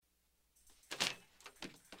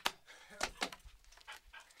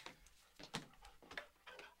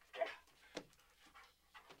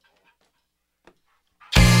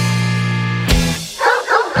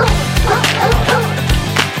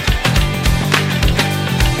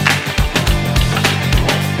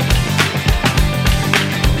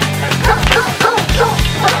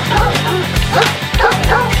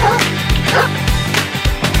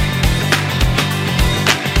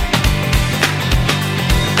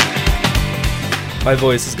My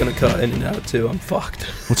voice is gonna cut in and out too. I'm fucked.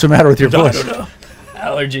 What's the matter with your I voice? don't know.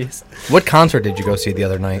 Allergies. What concert did you go see the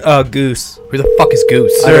other night? Goose. Who the fuck is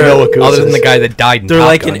Goose? I don't know what Goose Other than is. the guy that died in They're Top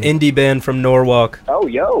like Gun. an indie band from Norwalk. Oh,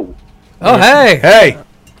 yo. Oh, hey. Hey,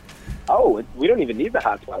 Oh, we don't even need the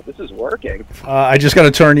hotspot. This is working. I just got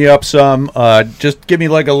to turn you up some. Just give me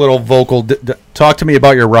like a little vocal. Talk to me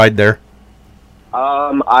about your ride there.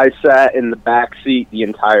 I sat in the back seat the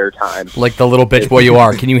entire time. Like the little bitch boy you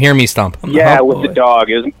are. Can you hear me, Stump? Yeah, hot with boy. the dog.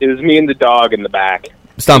 It was me and the dog in the back.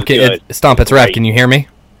 Stump, Good. Stump, it's Ref. Great. Can you hear me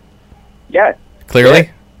Yeah,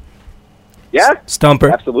 clearly? yeah,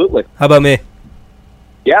 Stumper. absolutely. How about me?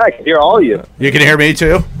 Yeah, I can hear all of you. You can hear me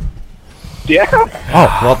too. Yeah.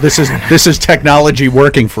 Oh well, this is technology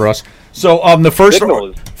working for us. So the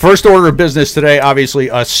Signal is- first order of business today, obviously,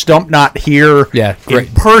 Stump not here. Yeah, great.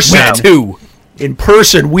 In person. Week 2. In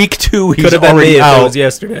person, week 2. He's Could have been already me if it out. was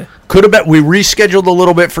yesterday. Could have been. We rescheduled a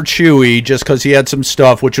little bit for Chewy just because he had some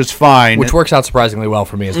stuff, which was fine. Which works out surprisingly well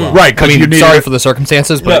for me as well. Right, I 'cause mean, you need sorry it. for the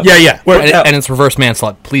circumstances, but Yeah. and it's reverse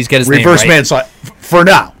manslaughter. Please get his Reverse name right. manslaughter for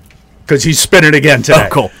now, because he's spinning again today. Oh,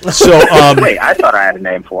 cool. So Wait, I thought I had a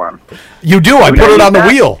name for him. you do. I we put not it on the use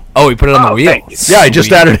that? wheel. Oh, he put it on the wheel. thank you. Yeah, I just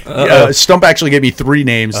Sweet. added. Stump actually gave me 3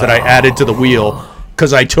 names that I added to the wheel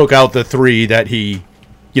because I took out the 3 that he,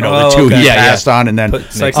 the Oh, 2 okay. he Yeah, passed on, and then. Put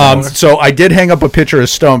Sykes on more. So I did hang up a picture of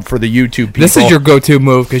Stump for the YouTube people. This is your go-to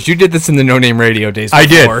move because you did this in the No Name Radio days I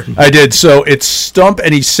before. did. So it's Stump,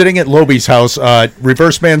 and he's sitting at Lobie's house.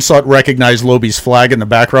 Reverse manslaughter recognized Lobie's flag in the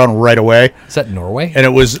background right away, Is that Norway? and it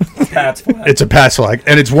was. Pat's flag. It's a pass flag,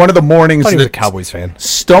 and it's one of the mornings I thought he was a that Cowboys fan.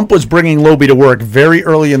 Stump was bringing Lobie to work very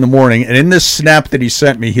early in the morning, and in this snap that he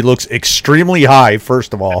sent me, he looks extremely high,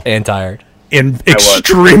 first of all, And tired. and I was.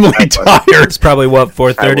 extremely tired. It's probably what, I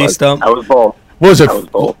 4:30 was. Stump? I was both. What was it, I was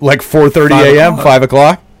both. like 4:30 5 a.m., o'clock. 5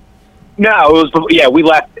 o'clock? No, it was. Yeah, we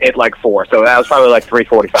left at like 4, so that was probably like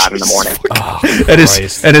 3:45 in the morning.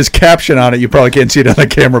 Christ. And his caption on it, you probably can't see it on the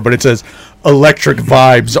camera, but it says "Electric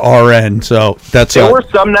Vibes RN." So that's There were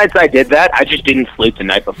some nights I did that. I just didn't sleep the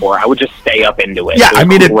night before. I would just stay up into it. yeah. It was I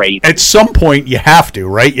mean, great. at some point you have to,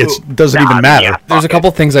 right? It doesn't Nah, I even mean, matter. yeah. There's a Okay.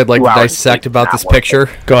 couple things I'd like 2 to hours dissect sleep, about not this worth it. picture.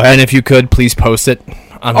 Go ahead. And if you could, please post it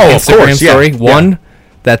on Oh, the of Instagram course, yeah, story. yeah. One,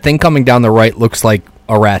 that thing coming down the right looks like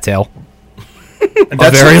a rat tail. A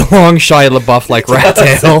That's very long Shia LaBeouf-like rat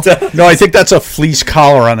tail. no, I think that's a fleece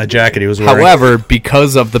collar on the jacket he was wearing. However,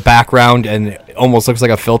 because of the background and it almost looks like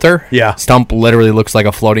a filter, Yeah. Stump literally looks like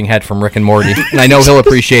a floating head from Rick and Morty. And I know he'll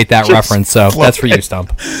appreciate that reference, so that's for you,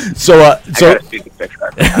 Stump. so I gotta see the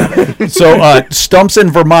picture. Stump's in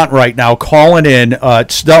Vermont right now, calling in.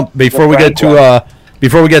 Stump, before we get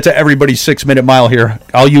to everybody's 6-minute mile here,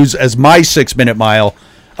 I'll use as my 6-minute mile.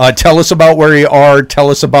 Tell us about where you are. Tell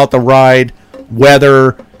us about the ride,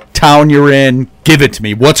 weather, town you're in. Give it to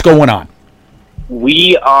me. What's going on?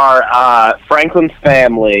 We are Franklin's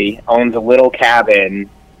family owns a little cabin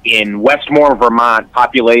in Westmore, Vermont.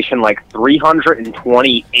 Population like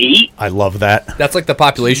 328. I love that. That's like the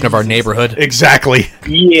population of our neighborhood. Exactly.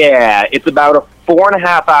 Yeah, it's about a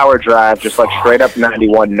 4.5-hour drive, just like straight up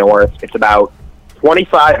 91 north. It's about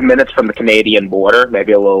 25 minutes from the Canadian border,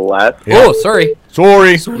 maybe a little less. Yeah. Oh, sorry.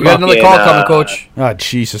 Sorry. We got another call coming, Coach. Oh,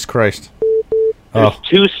 Jesus Christ. There's Oh.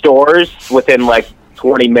 2 stores within like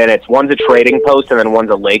 20 minutes. One's a trading post, and then one's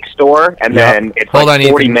a lake store, and Yeah. then it's Hold like on,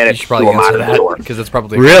 40 Ethan. minutes You should to probably a answer modern that store. because it's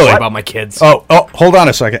probably Really? about my kids. Oh, hold on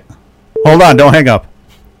a second. Hold on. Don't hang up.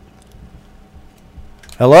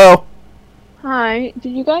 Hello? Hi,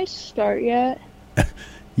 did you guys start yet?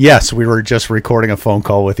 Yes, we were just recording a phone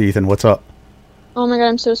call with Ethan. What's up? Oh my god,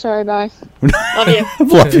 I'm so sorry, bye. Love you.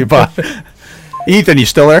 Love you, bye. Ethan, you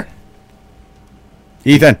still there?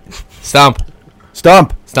 Ethan. Stump.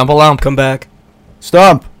 Stump. Stump a lump. Come back.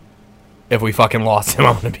 Stump. If we fucking lost him,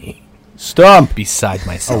 I'm going to be Stump. beside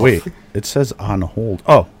myself. Oh, wait. It says on hold.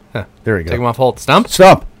 Oh, there you Take him go. off hold. Stump?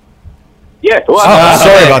 Stump. Yeah, well,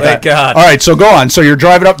 Sorry about that. thank God. All right, so go on. So you're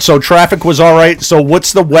driving up. So traffic was all right. So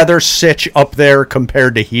what's the weather sitch up there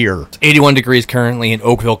compared to here? 81 degrees currently in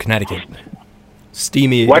Oakville, Connecticut.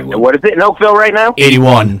 Steamy. what is it in Oakville right now?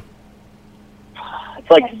 81. It's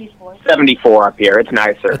like 74 up here. It's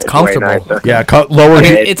nicer. It's way comfortable. nicer. Yeah, lower. I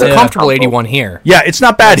mean, heat. it's a Yeah. comfortable 81 here. Yeah, it's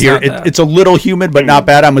not bad It's here. not bad. It's a little humid, but not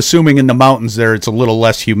bad. I'm assuming in the mountains there, it's a little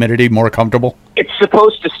less humidity, more comfortable. It's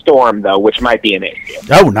supposed to storm though, which might be an issue.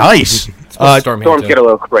 Oh, nice. Storm here, Storms too. get a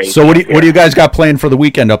little crazy. So what do you guys got planned for the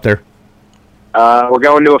weekend up there? We're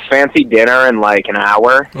going to a fancy dinner in like an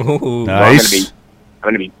hour. Ooh. Nice. I'm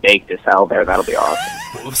gonna be baked as hell there. That'll be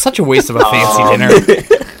awesome. Such a waste of a fancy dinner.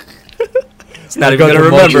 It's not even going to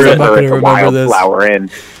remember it. I'm not going to remember this. Wildflower Inn.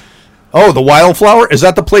 Oh, the Wildflower? Is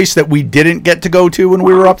that the place that we didn't get to go to when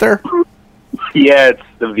we were up there? Yeah,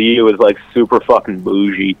 the view is like super fucking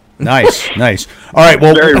bougie. Nice. All right,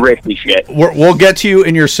 well, Very risky shit. we'll get to you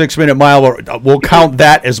in your 6 minute mile. We'll count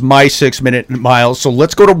that as my 6 minute mile. So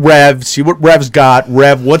let's go to Rev, see what Rev's got.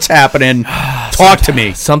 Rev, what's happening? Talk to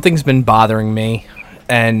me. Something's been bothering me,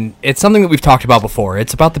 and it's something that we've talked about before.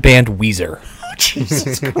 It's about the band Weezer.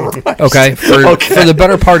 Jesus Christ. Okay? For the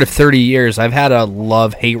better part of 30 years, I've had a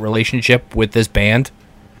love-hate relationship with this band.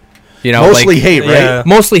 You know, Mostly like, hate, right? Yeah.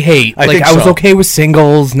 Mostly hate. I Like, think I was so. okay with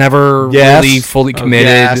singles, never Yes. really fully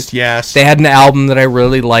committed. Yes. They had an album that I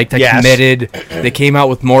really liked. I Yes. committed. They came out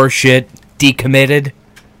with more shit. Decommitted.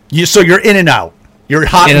 So you're in and out. You're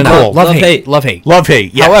hot In and and out. cold. Love, Love, hate. hate. Love hate. Love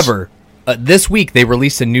hate. Yes. However, this week they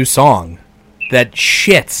released a new song that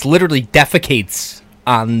shits, literally defecates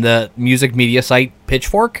on the music media site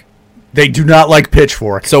Pitchfork. they do not like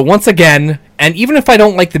Pitchfork. So once again, and even if I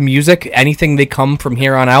don't like the music, anything they come from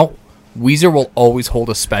here on out, Weezer will always hold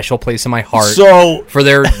a special place in my heart So for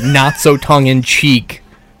their not so tongue-in-cheek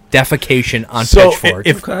defecation on So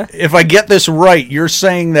Pitchfork. if I get this right, you're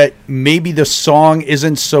saying that maybe the song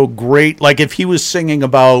isn't so great. Like if he was singing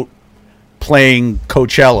about playing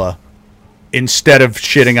Coachella instead of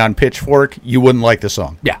shitting on Pitchfork, you wouldn't like the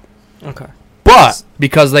song. Yeah, Okay. But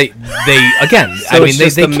because they again, So I mean it's they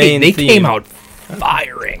just the came, main they theme. came out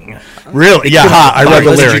firing. really, yeah, I read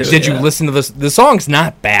the listen to lyrics. it. Did you listen to this? The song's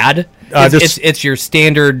not bad. It's your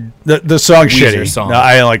standard. The song's Weezer shitty. song. No,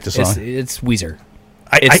 I like the song. It's Weezer.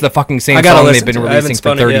 I- It's I- the fucking same I gotta song they've listen been to it. I haven't releasing for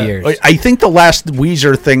spun it 30 yet. years. I think the last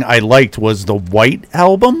Weezer thing I liked was the White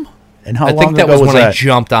album. And how I long think that ago was when I that?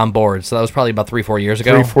 jumped on board. So that was probably about 3-4 years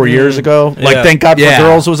ago. 3-4 years ago. Like Yeah. Thank God for Yeah.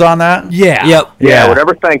 Girls was on that. Yeah. Yep. Yeah,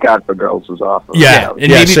 whatever Thank God for Girls was off of. Yeah.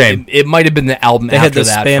 And maybe same. It might have been the album They after had the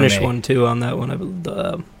that. Spanish for me. one too on that one. I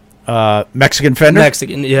believe. Mexican Fender.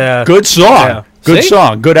 Mexican. Yeah. Good song. Yeah. Good See?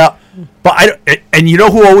 song. Good out. But and you know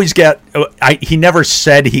who always he never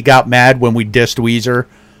said he got mad when we dissed Weezer,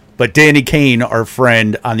 but Danny Kane, our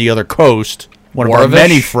friend on the other coast, one of our Worovish?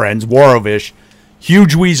 many friends, Worovish,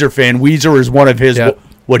 huge Weezer fan. Weezer is one of his Yeah.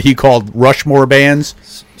 what he called Rushmore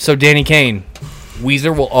bands. So Danny Kane,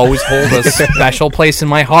 Weezer will always hold a special place in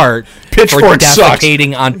my heart Pitchfork for sucks.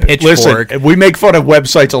 defecating on Pitchfork. Listen, we make fun of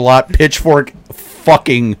websites a lot. Pitchfork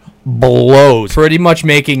fucking blows. Pretty much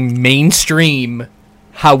making mainstream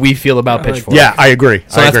how we feel about Pitchfork. Yeah, I agree.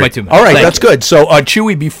 So I that's agree. my 2 minutes. All right, Thank that's you. good. So,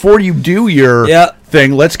 Chewy, before you do your Yeah.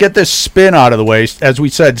 thing, let's get this spin out of the way. As we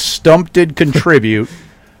said, Stump did contribute.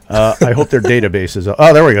 I hope their database is.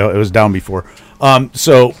 Oh, there we go. It was down before.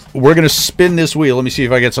 So we're gonna spin this wheel. Let me see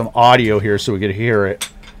if I get some audio here so we can hear it.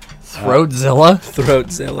 Throatzilla.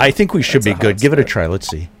 Throatzilla. I think we should be good. Give it a try. Let's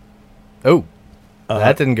see. Oh,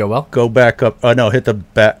 that didn't go well. Go back up. No, hit the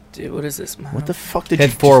back. Dude, what is this? Man? What the fuck did Head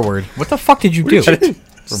you forward. What the fuck did you do?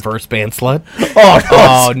 Reverse band sled? Oh,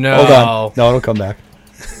 Oh, no. Hold on. No, it'll come back.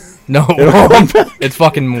 No. It's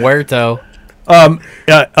fucking Muerto.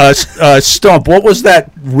 Stump, what was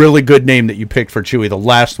that really good name that you picked for Chewy? The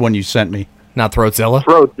last one you sent me. Not Throatzilla.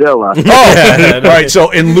 Throatzilla. Oh, all right.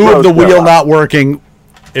 So in lieu of the Throatzilla. wheel not working,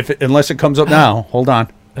 unless it comes up now, hold on.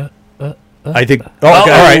 I think. Oh,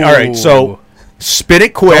 okay. All right. So spin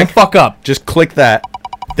it quick. Don't fuck up. Just click that.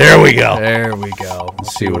 There we go. There we go.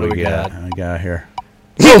 Let's see what we got. I got here.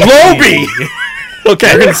 So Lobe.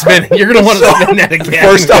 Okay. You're gonna spin. You're gonna want to spin that again.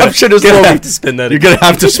 First option is Gonna Lobe. have to spin that You're gonna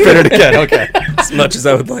have to spin it again. Okay. as much as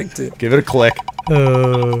I would like to. Give it a click.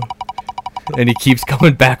 And he keeps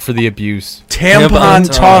coming back for the abuse. Tampon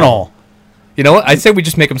Tampon tunnel. You know what? I say we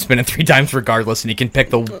just make him spin it 3 times regardless, and he can pick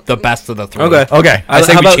the best of the 3. Okay. Okay. I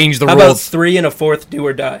say How we about- change the how about rules. 3 and a 4th do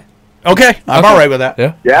or die? Okay. I'm all right with that.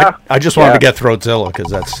 Yeah. Yeah. I just wanted Yeah. to get Throatzilla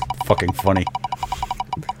because that's fucking funny.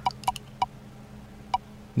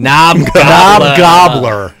 Knob Knob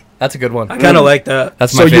Gobbler. That's a good one. I kind of like that.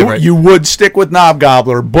 That's So my favorite. you would stick with Knob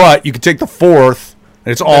Gobbler, but you could take the 4th,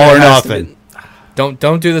 and it's all or It has to nothing. be-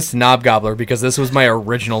 Don't do this to Knob Gobbler because this was my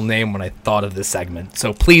original name when I thought of this segment.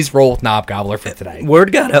 So please roll with Knob Gobbler for today.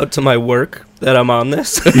 Word got out to my work that I'm on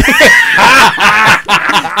this.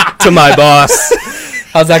 To my boss.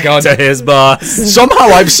 How's that going? To his boss. Somehow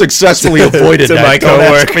I've successfully avoided to that. my Don't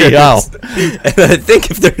ask me how. coworkers. And I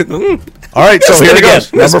think if they're All right, so Spin here it again.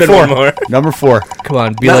 goes. Number Spin 4. one more. Number 4. Come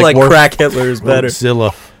on, be not like, like, Warp. crack Hitler is better.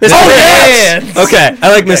 Zilla. Mr. Hands! Hands. Okay,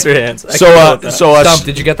 I like Mr. Hands. I So, can go with that. Stump,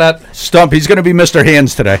 did you get that? Stump, he's going to be Mr.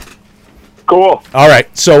 Hands today. Cool. All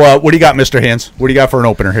right, so what do you got, Mr. Hands? What do you got for an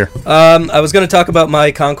opener here? I was going to talk about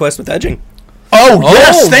my conquest with edging. Oh,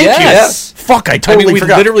 yes, thank yes. you. Fuck, I totally we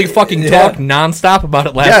forgot. literally fucking talked nonstop about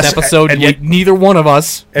it last Yes, episode, and yet neither one of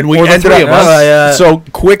us, and we or the ended three up. of us. So,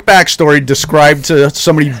 quick backstory. Describe to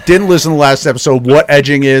somebody who didn't listen to the last episode what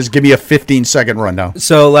edging is. Give me a 15-second rundown.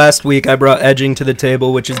 So last week I brought edging to the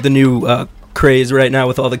table, which is the new craze right now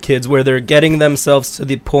with all the kids, where they're getting themselves to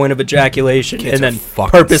the point of ejaculation Kids and are then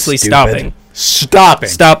fucking purposely stupid.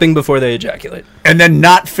 stopping before they ejaculate, and then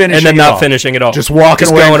not finishing, and then it not all. finishing at all, Just walking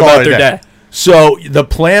just away and going calling about it a their day. day. So the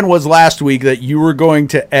plan was last week that you were going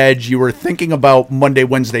to edge. You were thinking about Monday,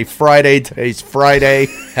 Wednesday, Friday. Today's Friday.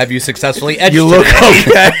 Have you successfully edged You look today?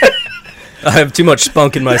 okay. I have too much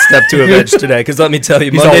spunk in my step to have edged today, because let me tell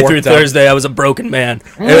you, He's all Monday through worked up. Thursday I was a broken man.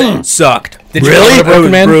 It sucked. Did you Really? come in a It broken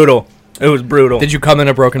was man? brutal. It was brutal. Did you come in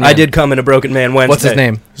a broken man? I did come in a broken man Wednesday. What's his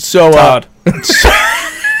name? So, Todd.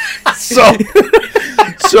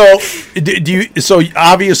 so do you? So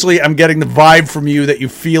obviously, I'm getting the vibe from you that you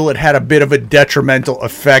feel it had a bit of a detrimental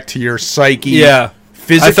effect to your psyche. Yeah.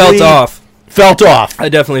 physically. I felt off. Felt off. I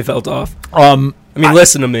definitely felt off. I mean,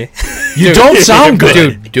 listen to me. You don't sound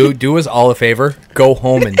good, Dude, do us all a favor. Go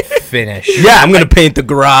home and finish. Yeah, I'm going to paint the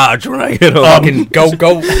garage when I get home. Fucking go. You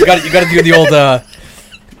gotta do the old.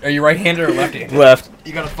 Are you right-handed or left-handed? Left.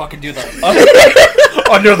 You gotta fucking do the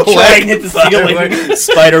under the try leg. and hit the ceiling.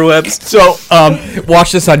 Spider webs. So,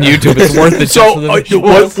 Watch this on YouTube. It's worth it.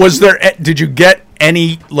 so was there? Did you get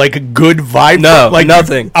any like good vibe? No, like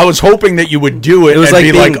nothing. I was hoping that you would do it. It was and like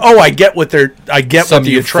be being- like, oh, I get what Some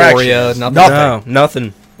the attraction. euphoria, is. nothing. No,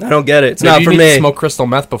 nothing. I don't get it. It's Maybe not you for need to me. smoke crystal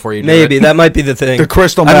meth before you do Maybe it. that might be the thing. The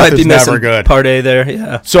crystal I meth might be is never missing good. Part A there.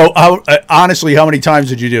 Yeah, So, honestly, how many times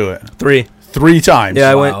did you do it? 3. 3 times. Yeah,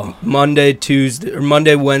 I Wow. went Monday, Tuesday, or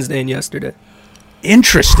Monday, Wednesday, and yesterday.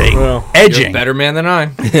 Interesting. Well, You're a Edging. better man than I.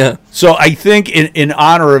 Yeah. So I think in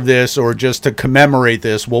honor of this, or just to commemorate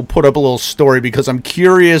this, we'll put up a little story because I'm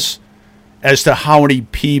curious as to how many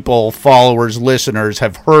people, followers, listeners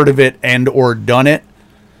have heard of it and or done it.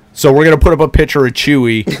 So we're going to put up a picture of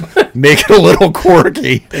Chewy, make it a little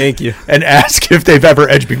quirky, Thank you. and ask if they've ever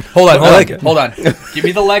edged me. Hold on, I like it. hold on. Give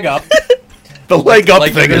me the leg up. The leg up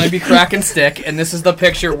Like you're thing gonna is... be cracking stick, and this is the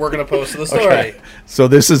picture we're gonna post to the story. Okay. So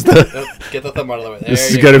this is the... Get the thumb out of the way. This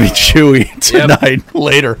is There going to you be go. Chewy tonight,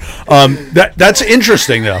 later. That's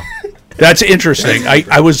interesting, though. That's interesting.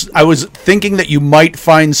 I was thinking that you might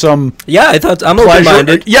find some Yeah, I thought I'm pleasure.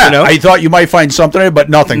 open-minded. Yeah, you know? I thought you might find something, but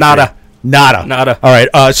nothing. Nada. Nada. All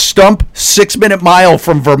right. Stump 6 Minute Mile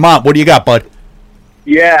from Vermont. What do you got, bud?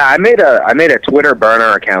 Yeah, I made a Twitter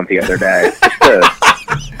burner account the other day just to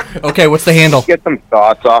Okay, what's the handle? get some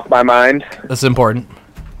thoughts off my mind, That's important.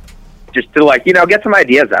 just to get some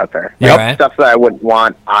ideas out there. Yep. Alright. Stuff that I wouldn't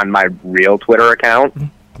want on my real Twitter account,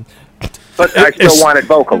 but I still It's- want it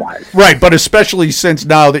vocalized. Right, but especially since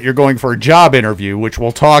now that you're going for a job interview, which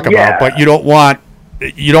we'll talk about, Yeah. but you don't want to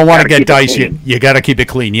Gotta get keep it dicey. clean. You got to keep it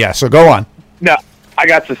clean. Yeah. So go on. No, I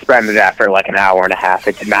got suspended after like an hour and a half.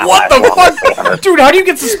 It did not What last the long. fuck, dude? How do you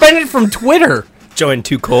get suspended from Twitter? Joined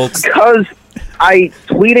 2 Colts. Because I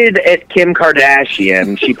tweeted at Kim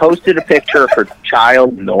Kardashian. She posted a picture of her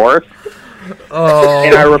child, North. Oh,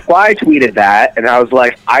 And I reply tweeted that, and I was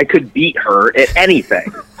like, I could beat her at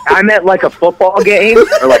anything. I meant like a football game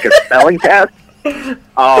or like a spelling test.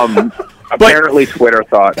 Apparently, Twitter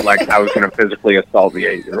thought like I was going to physically assault the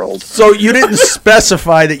 8-year-old. So you didn't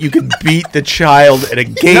specify that you could beat the child at a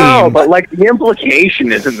game. No, but like the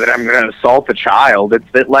implication isn't that I'm going to assault the child. It's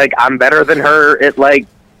that like I'm better than her at like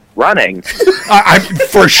running. I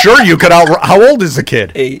for sure you could out. How old is the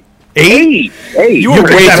kid? 8. 8. Hey, You were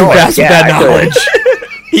way too fast with that knowledge.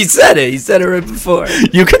 He said it. He said it right before.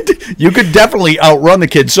 You could definitely outrun the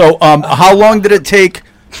kid. So how long did it take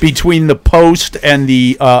between the post and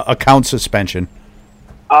the account suspension?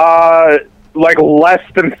 Like less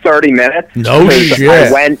than 30 minutes. No 'cause shit.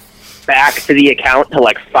 I went back to the account to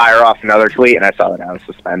like fire off another tweet, and I saw that I was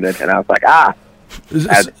suspended, and I was like,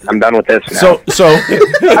 I'm done with this now. So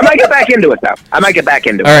I might get back into it though. I might get back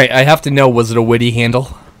into all it. right. I have to know. Was it a witty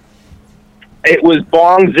handle? It was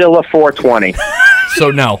Bongzilla 420,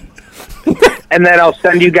 So no. and then I'll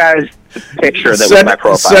send you guys the picture that was my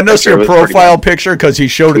profile. send us picture. your It was pretty profile good. picture because he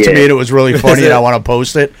showed it to Yeah. me and it was really funny and I want to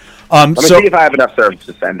post it. Let me So see if I have enough service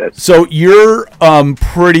to send it. So you're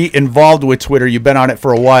pretty involved with Twitter. You've been on it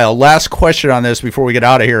for a while. Last question on this before we get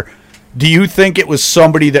out of here. Do you think it was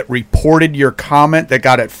somebody that reported your comment that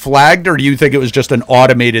got it flagged, or do you think it was just an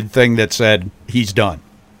automated thing that said he's done?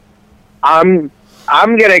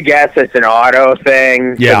 I'm gonna guess it's an auto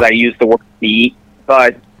thing because Yeah. I used the word beat,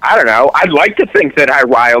 but I don't know. I'd like to think that I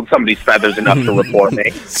riled somebody's feathers enough to report me.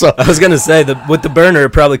 So I was gonna say that with the burner, it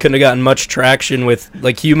probably couldn't have gotten much traction with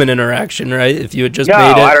like human interaction, right? If you had just No,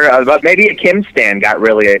 made it. I don't know. But maybe a Kim stan got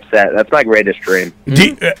really upset. That's my greatest dream.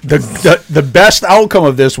 the best outcome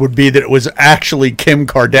of this would be that it was actually Kim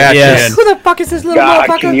Kardashian. Yes. Who the fuck is this little God,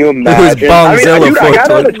 motherfucker? can you It was imagine? I mean, Bongzilla dude, I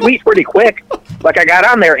got on the 420. tweet pretty quick. Like, I got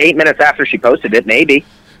on there 8 minutes after she posted it, maybe.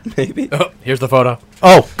 Maybe. Oh, here's the photo.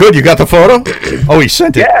 Oh, good. You got the photo? Oh, he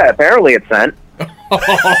sent it. Yeah, apparently it's sent.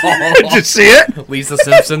 Did you see it? Lisa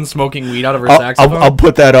Simpson smoking weed out of her I'll, saxophone. I'll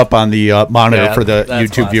put that up on the monitor Yeah, for the that's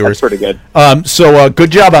YouTube class. viewers. That's pretty good. So good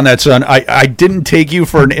job on that, son. I didn't take you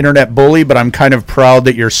for an internet bully, but I'm kind of proud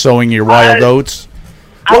that you're sowing your wild oats.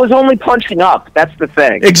 I was only punching up. That's the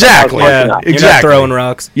thing. Exactly. I was Yeah, punching up. you're not Exactly. throwing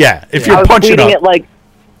rocks. Yeah, if I you're was punching tweeting up. it like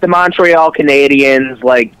the Montreal Canadiens,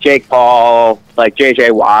 like Jake Paul, like J.J.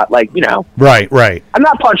 Watt, like, you know. Right. I'm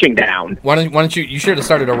not punching down. Why don't you should have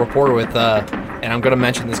started a rapport with, and I'm going to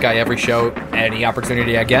mention this guy every show, any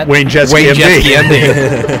opportunity I get. Wayne Jetski Wayne MD.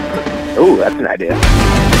 Jetski MD. Ooh, that's an idea.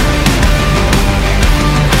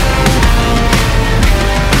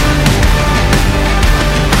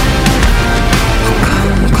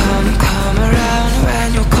 Come around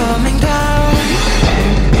when you're coming down.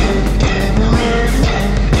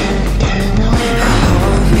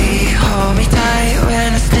 Hold me tight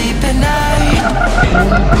when I sleep at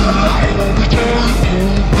night.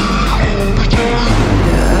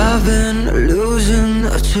 I've been losing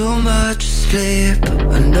too much sleep.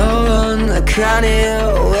 No one can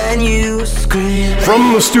hear when you scream.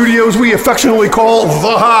 From the studios we affectionately call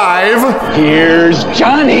The Hive, Here's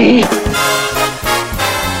Johnny.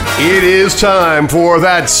 it is time for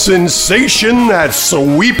that sensation that's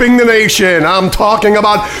sweeping the nation. I'm talking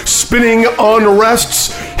about spinning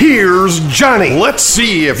unrests. Here's Johnny. Let's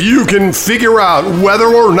see if you can figure out whether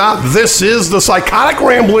or not this is the psychotic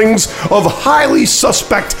ramblings of highly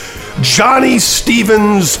suspect Johnny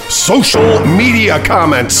Stevens' social media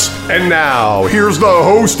comments. And now, here's the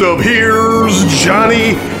host of Here's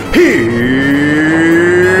Johnny.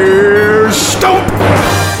 Here's Stump.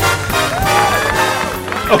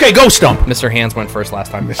 Okay, go Stump. Mr. Hands went first last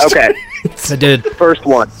time. Okay, I did. first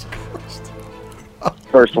one.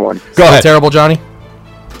 Go ahead. Terrible, Johnny?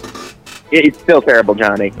 It's still terrible,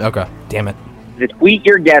 Johnny. Okay. Damn it. The tweet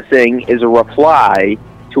you're guessing is a reply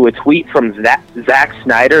to a tweet from Zack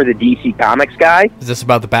Snyder, the DC Comics guy. Is this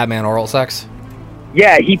about the Batman oral sex?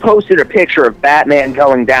 Yeah, he posted a picture of Batman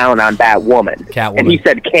going down on Batwoman. Catwoman. And he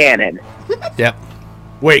said canon. Yep.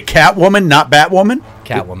 Wait, Catwoman, not Batwoman?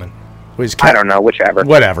 Catwoman. Was I don't know, whichever.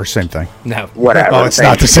 Whatever, same thing. No. Whatever. Oh, it's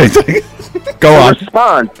not the same thing. Go The on.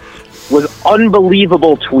 response was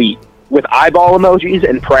unbelievable tweet with eyeball emojis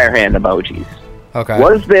and prayer hand emojis. Okay.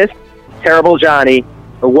 Was this terrible Johnny,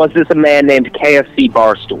 or was this a man named KFC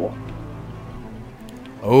Barstool?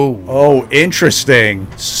 Oh. Oh, interesting.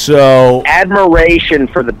 So, Admiration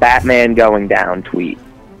for the Batman going down tweet.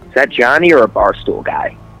 Is that Johnny or a Barstool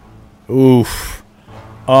guy? oof.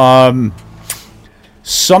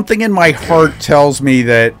 Something in my heart tells me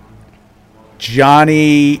that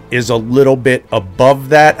Johnny is a little bit above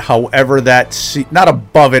that. However, not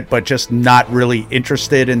above it, but just not really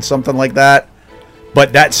interested in something like that.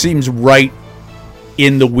 But that seems right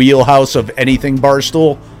in the wheelhouse of anything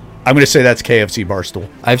Barstool. I'm going to say that's KFC Barstool.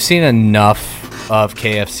 I've seen enough of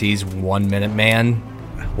KFC's 1 Minute Man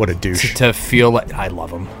What a douche. to feel like I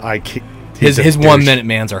love him. His 1 Minute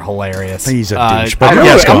Mans are hilarious. He's a douche, but I'm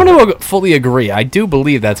yes, go going to fully agree. I do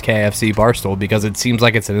believe that's KFC Barstool because it seems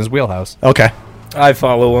like it's in his wheelhouse. Okay. I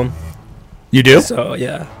follow him. You do? So,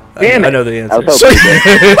 yeah. Damn I it. know the I answer. was hoping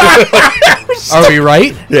Are we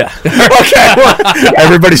right? Yeah. Okay. Well,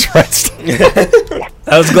 everybody's right.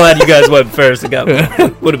 I was glad you guys went first.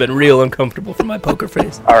 It would have been real uncomfortable for my poker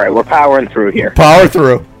face. All right, we're powering through here. Power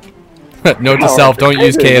through. Note to self: don't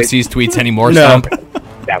use KFC's tweets anymore. No. Stump.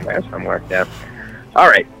 Down there somewhere, yeah. All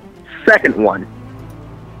right, second one.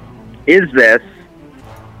 Is this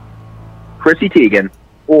Chrissy Teigen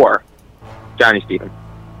or Johnny Stevens?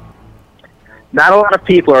 Not a lot of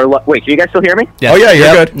people are... Wait, can you guys still hear me? Yes. Oh, yeah, you're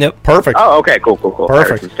Yep. good. Yep. Perfect. Oh, okay, cool.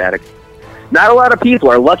 Perfect. Some static. Not a lot of people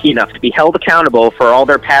are lucky enough to be held accountable for all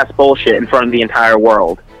their past bullshit in front of the entire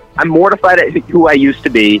world. I'm mortified at who I used to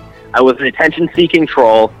be. I was an attention-seeking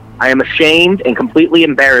troll. I am ashamed and completely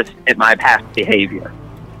embarrassed at my past behavior.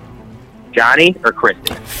 Johnny or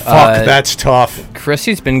Chrissy? Fuck, that's tough.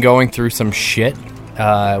 Chrissy's been going through some shit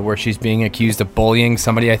where she's being accused of bullying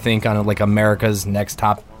somebody, I think, on like America's Next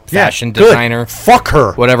Top Fashion good. Designer. Fuck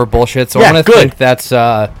her. Whatever bullshit. So Yeah, I'm going to good. think that's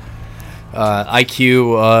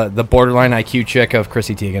IQ, the borderline IQ chick of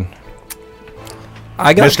Chrissy Teigen.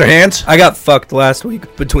 Mr. Hands? I got fucked last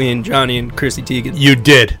week between Johnny and Chrissy Teigen. You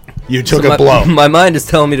did. You took So a blow. My mind is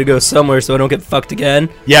telling me to go somewhere so I don't get fucked again.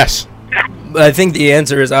 Yes. I think the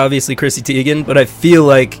answer is obviously Chrissy Teigen, but I feel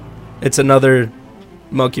like it's another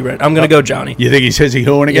monkey wrench. I'm going to go Johnny. You think he's hizzy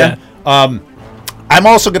hooing again? Yeah. I'm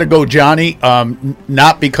also going to go Johnny,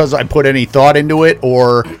 not because I put any thought into it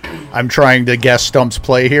or I'm trying to guess Stump's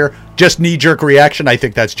play here. Just knee-jerk reaction. I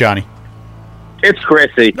think that's Johnny. It's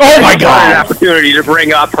Chrissy. Oh, my God. An opportunity to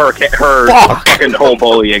bring up her fucking whole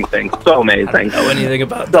bullying thing. So amazing. I don't know anything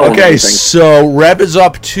about that. Okay, so Reb is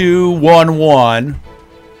up 2-1-1,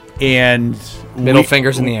 and middle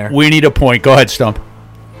fingers in the air. We need a point. Go ahead, Stump.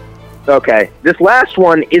 Okay, this last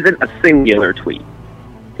one isn't a singular tweet.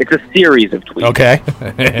 It's a series of tweets. Okay.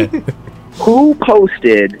 Who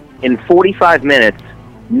posted in 45 minutes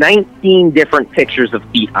 19 different pictures of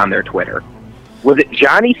feet on their Twitter? Was it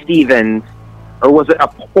Johnny Stevens, or was it a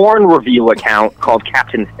porn review account called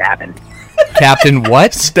Captain Stabbin? Captain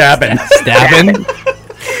what? Stabbin. Stabbin?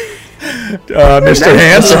 Mr.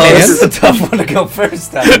 Hands? This is a tough one to go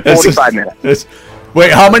first. 45 minutes.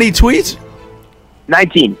 Wait, how many tweets?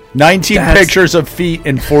 19. 19 pictures of feet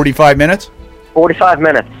in 45 minutes? 45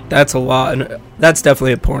 minutes. That's a lot. And that's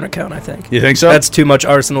definitely a porn account, I think. You think so? That's too much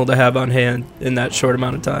arsenal to have on hand in that short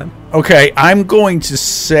amount of time. Okay, I'm going to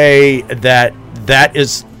say that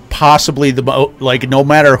is possibly no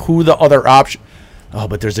matter who the other option. Oh,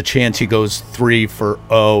 but there's a chance he goes 3 for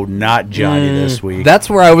not Johnny this week. That's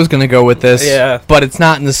where I was going to go with this. Yeah. But it's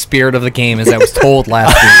not in the spirit of the game as I was told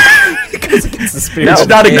last week. Because it's the spirit. It's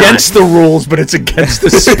not against the rules, but it's against the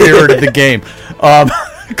spirit of the game.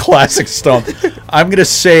 Classic Stump. I'm going to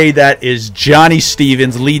say that is Johnny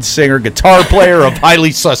Stevens, lead singer, guitar player of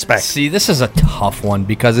Highly Suspect. See, this is a tough one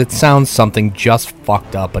because it sounds something just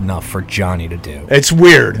fucked up enough for Johnny to do. It's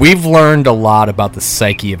weird. We've learned a lot about the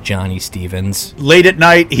psyche of Johnny Stevens. Late at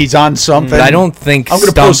night, he's on something. But I don't think I'm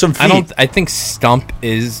going to post some feet. I think Stump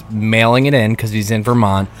is mailing it in because he's in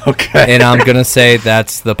Vermont. Okay. And I'm going to say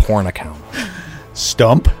that's the porn account.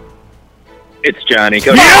 Stump? It's Johnny.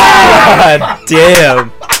 Go God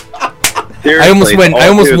damn. Seriously, I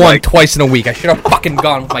almost won twice in a week. I should have fucking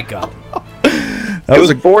gone with my gut. It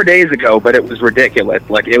was 4 days ago, but it was ridiculous.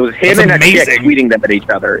 Like, it was him and a chick tweeting them at each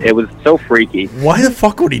other. It was so freaky. Why the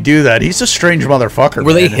fuck would he do that? He's a strange motherfucker.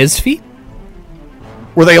 Were they his feet?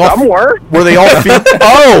 Were they all? Some were. Were they all feet?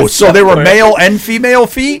 Oh, so they were male and female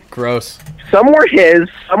feet? Gross. Some were his,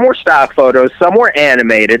 some were stock photos, some were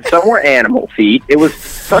animated, some were animal feet. It was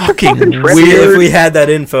such a fucking trip. Weird. If we had that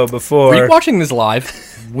info before. Were you watching this live?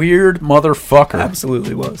 Weird motherfucker.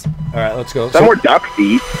 Absolutely was. All right, let's go. Some were duck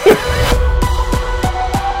feet.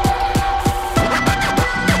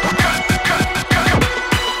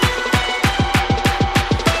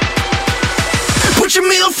 Put your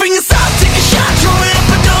middle fingers up, take a shot, throw it up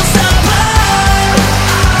and don't stop.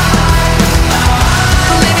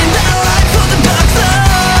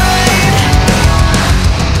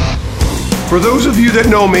 For those of you that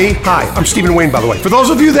know me, hi, I'm Stephen Wayne, by the way. For those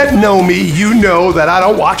of you that know me, you know that I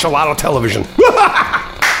don't watch a lot of television.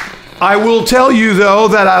 I will tell you, though,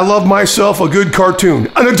 that I love myself a good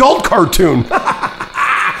cartoon, an adult cartoon.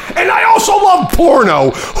 And I also love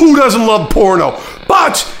porno. Who doesn't love porno?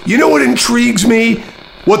 But you know what intrigues me?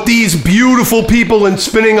 What these beautiful people in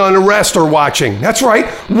Spinning Unrest are watching. That's right.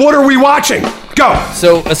 What are we watching? Go.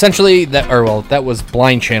 So essentially, that was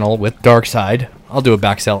Blind Channel with Dark Side. I'll do a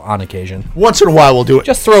back sell on occasion. Once in a while, we'll do it.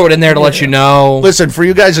 Just throw it in there to let you know. Listen, for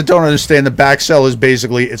you guys that don't understand, the back sell is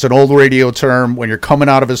basically, it's an old radio term. When you're coming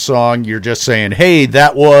out of a song, you're just saying, hey,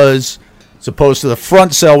 that was, as opposed to the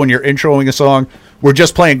front sell when you're introing a song. We're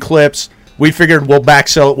just playing clips. We figured we'll back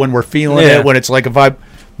sell it when we're feeling it, when it's like a vibe.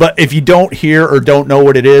 But if you don't hear or don't know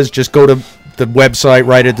what it is, just go to the website,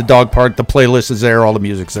 right at the dog park. The playlist is there. All the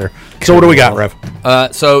music's there. So what do we got, Rev?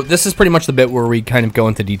 So this is pretty much the bit where we kind of go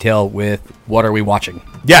into detail with what are we watching.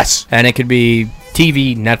 Yes. And it could be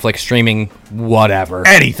TV, Netflix, streaming, whatever.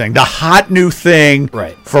 Anything. The hot new thing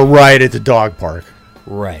for right at the dog park.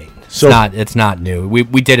 Right. So it's not new. We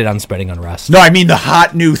did it on Spreading Unrest. No, I mean the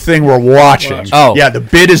hot new thing we're watching. Oh. Yeah, the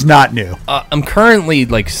bid is not new. I'm currently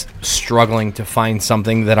struggling to find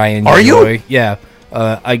something that I enjoy. Are you? Yeah.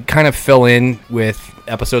 I kind of fill in with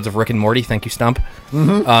episodes of Rick and Morty. Thank you, Stump.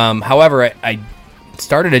 Mm-hmm. However, I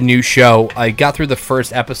started a new show. I got through the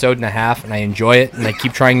first episode and a half, and I enjoy it. And I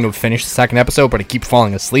keep trying to finish the second episode, but I keep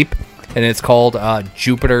falling asleep. And it's called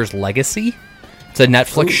Jupiter's Legacy. It's a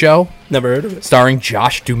Netflix show. Never heard of it. Starring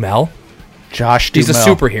Josh Duhamel. Josh Duhamel. He's a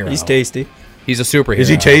superhero. He's tasty. He's a superhero. Is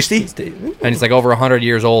he tasty? And he's like over 100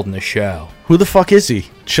 years old in the show. Who the fuck is he?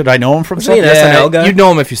 Should I know him from Was he an something? SNL guy? You'd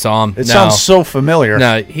know him if you saw him. It sounds so familiar.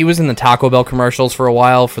 No, he was in the Taco Bell commercials for a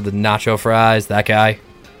while for the nacho fries. That guy.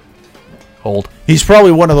 Old. He's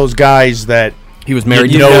probably one of those guys that He was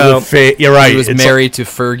married you to know You're right. He was It's married to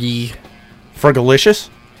Fergie. Fergalicious?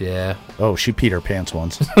 Yeah. Oh, she peed her pants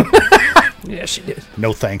once. Yeah, she did.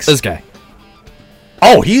 No thanks. This guy.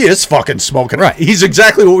 Oh, he is fucking smoking. Right. He's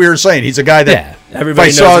exactly what we were saying. He's a guy that Yeah. Everybody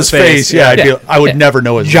if I saw knows his face, yeah, Yeah. I would Yeah. never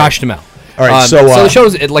know his Josh name. Duhamel. All right, so so the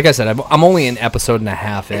show's, like I said, I'm only an episode and a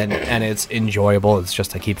half in, and it's enjoyable. It's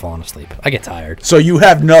just I keep falling asleep. I get tired. So you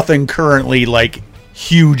have nothing currently like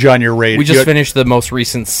huge on your radar. We just finished the most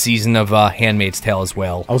recent season of Handmaid's Tale as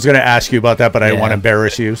well. I was going to ask you about that, but I didn't Yeah. want to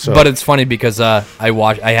embarrass you. So, But it's funny because I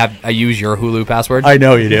use your Hulu password. I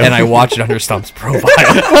know you do, and I watch it under Stump's profile.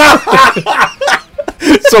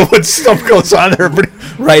 So when stuff goes on there,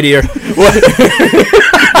 right here,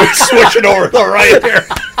 switch it over to the right here.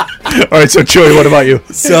 All right, so Chewy, what about you?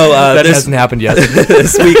 So that this, hasn't happened yet.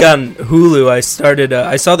 This week on Hulu, I started.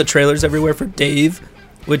 I saw the trailers everywhere for Dave,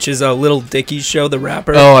 which is a Little Dicky's show, the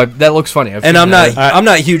rapper. Oh, that looks funny. And I'm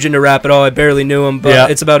not huge into rap at all. I barely knew him, but Yeah.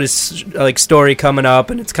 it's about his like story coming up,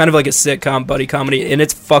 and it's kind of like a sitcom buddy comedy, and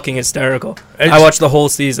it's fucking hysterical. I watched the whole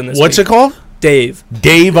season this What's week. it called? Dave.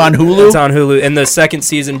 Dave on Hulu? It's on Hulu, and the second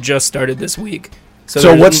season just started this week.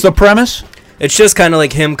 So what's the premise? It's just kind of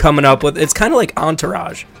like him coming up with. It's kind of like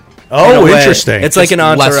Entourage. Oh, in a way. interesting. It's like an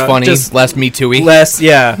Entourage, less funny, just less Me Too-y. less,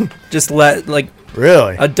 yeah, just like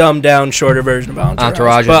really a dumbed down, shorter version of Entourage.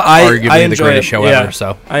 Entourage But is arguably I the enjoy greatest it. show Yeah. ever.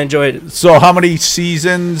 So I enjoyed it. So how many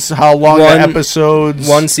seasons? How long the episodes?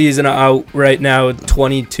 One season out right now,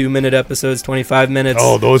 22-minute episodes, 25 minutes.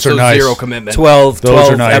 Oh, those are So nice. zero commitment. 12 Those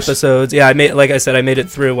are nice. episodes. Yeah, I made it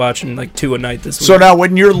through watching like 2 a night this week. So now,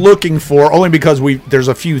 when you're looking for, only because there's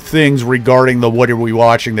a few things regarding the what are we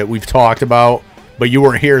watching that we've talked about, but you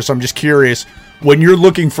weren't here, so I'm just curious. When you're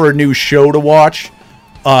looking for a new show to watch,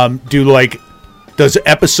 does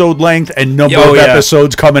episode length and number of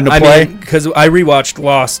episodes come into play? Because I rewatched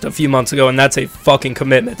Lost a few months ago, and that's a fucking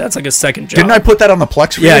commitment. That's like a second job. Didn't I put that on the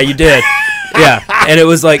Plex for Yeah, you? you did. Yeah, and it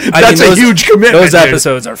was like That's a huge commitment, Those dude.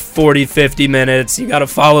 episodes are 40, 50 minutes. You got to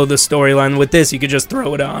follow the storyline. With this, you could just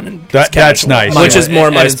throw it on and That's casual, nice. which is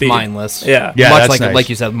more my it's speed. mindless. Yeah, Yeah, much that's like nice. like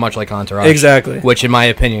you said, much like Entourage. Exactly. Which, in my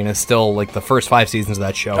opinion, is still like the first 5 seasons of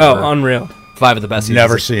that show. Oh, are unreal. 5 of the best seasons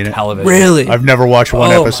Never of seen it. television. Really? I've never watched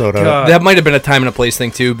one Oh, episode my of God. it. That might have been a time and a place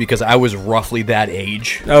thing too, because I was roughly that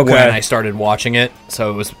age Okay. when I started watching it,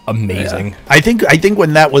 so it was amazing. I think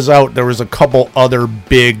when that was out, there was a couple other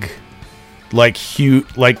big, like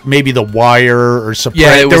maybe The Wire or Sopranos.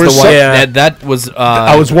 Yeah, it was there was the one some- Yeah. that was.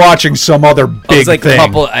 I was watching some other it big was like thing. a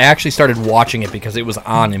couple. I actually started watching it because it was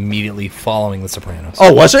on immediately following The Sopranos.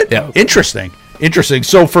 Oh, was it? Yeah. Interesting.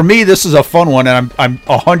 So for me, this is a fun one, and I'm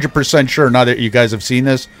 100% sure now that you guys have seen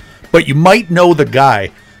this, but you might know the guy.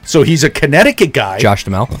 So he's a Connecticut guy. Josh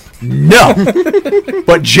Duhamel. No,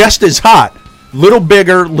 but just as hot. Little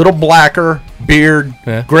bigger, little blacker, beard,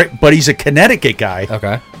 Yeah. great. But he's a Connecticut guy.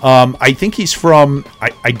 Okay. I think he's from.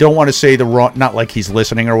 I don't want to say the wrong. Not like he's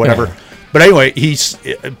listening or whatever. Yeah. But anyway, he's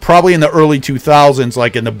probably in the early 2000s,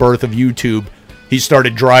 like in the birth of YouTube. He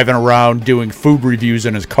started driving around doing food reviews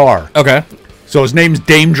in his car. Okay. So his name's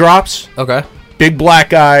Dame Drops. Okay. Big black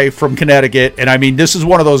guy from Connecticut, and I mean, this is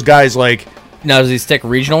one of those guys like. Now, does he stick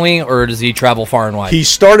regionally, or does he travel far and wide? He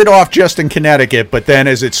started off just in Connecticut, but then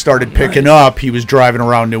as it started picking up, he was driving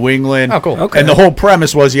around New England. Oh, cool. Okay. And the whole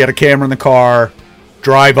premise was he had a camera in the car,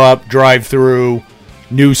 drive up, drive through,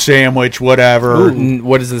 new sandwich, whatever.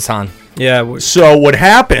 What is this on? Yeah. So what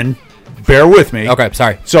happened, bear with me. Okay,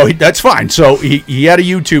 sorry. So that's fine. So he had a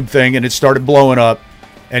YouTube thing, and it started blowing up,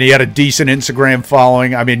 and he had a decent Instagram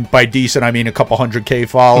following. I mean, by decent, I mean a couple 100K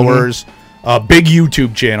followers. Big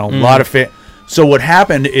YouTube channel, a lot of fan. So what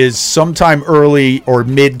happened is sometime early or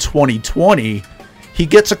mid 2020, he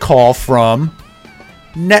gets a call from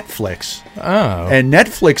Netflix. Oh. And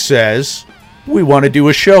Netflix says, we want to do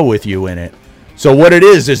a show with you in it. So what it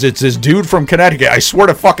is it's this dude from Connecticut, I swear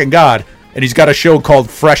to fucking God, and he's got a show called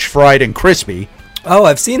Fresh, Fried, and Crispy. Oh,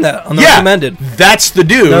 I've seen that on the Yeah, recommended. that's the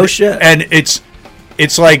dude. No shit. And it's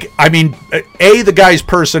like, I mean, the guy's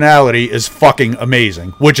personality is fucking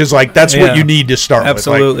amazing, which is like, that's Yeah. what you need to start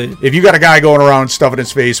Absolutely. with. Like, if you got a guy going around stuffing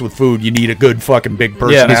his face with food, you need a good fucking big He's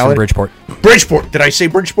personality. from Bridgeport. Bridgeport. Did I say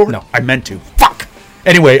Bridgeport? No. I meant to. Fuck.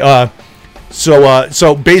 Anyway,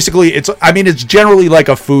 so basically it's generally like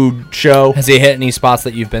a food show. Has he hit any spots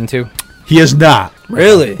that you've been to? He is not.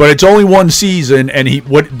 Really? But it's only one season, and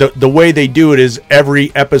the way they do it is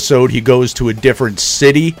every episode he goes to a different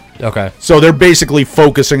city. Okay. So they're basically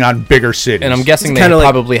focusing on bigger cities. And I'm guessing they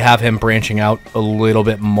probably have him branching out a little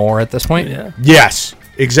bit more at this point. Yeah. Yes,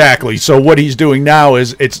 exactly. So what he's doing now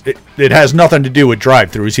is it has nothing to do with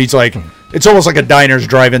drive-thrus. He's like, it's almost like a diners,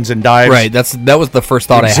 drive-ins, and dives. Right. That was the first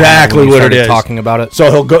thought exactly I had when you what it started is. talking about it.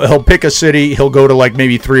 So he'll pick a city. He'll go to like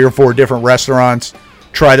maybe 3 or 4 different restaurants,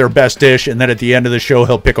 try their best dish, and then at the end of the show,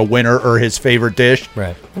 he'll pick a winner or his favorite dish.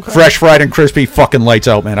 Right. Okay. Fresh, fried, and crispy, fucking lights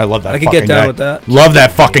out, man. I love that. I could fucking get down guy. with that. Love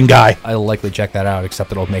that fucking guy. I'll likely check that out,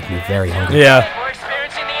 except it'll make me very hungry. Yeah.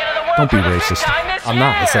 Don't be racist. I'm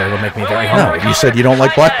not. I said it'll make me very No, hungry. you said you don't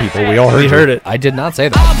like black people. We all heard We heard it. I did not say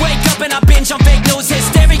that. I wake up and I binge on fake news,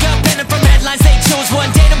 hysteria, pinning from headlines they choose. One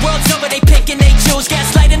day the world's over, they pick and they choose.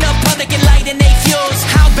 Gaslighting up public and lighting they fuse.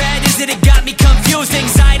 How bad is it? It got me confused.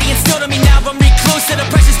 Anxiety instilled in me, now I'm recluse. And the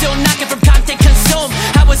pressure's still knocking from content consumed.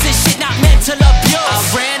 How is this shit not mental abuse? I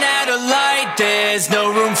ran out of light, there's no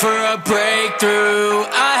room for a breakthrough.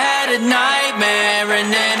 I had a nightmare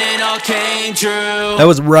and then it all came true. That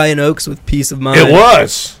was Ryan Oakes with Peace of Mind. It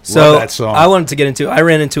was. So Love that song. I wanted to get into. I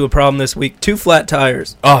ran into a problem this week. 2 flat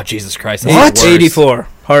tires. Oh, Jesus Christ. What? 84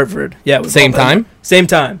 Hartford. Yeah. It was Same both- time? Same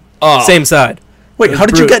time. Oh. Same side. Wait, how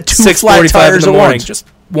did you get 2 flat 6:45 tires in at the morning? once? Just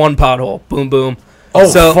one pothole. Boom, boom. Oh,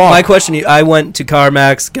 so fuck. my question, I went to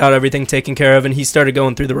CarMax, got everything taken care of, and he started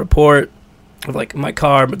going through the report of like my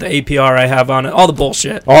car, the APR I have on it, all the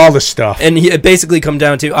bullshit. All the stuff. And it basically come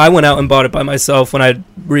down to I went out and bought it by myself when I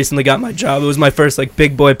recently got my job. It was my first like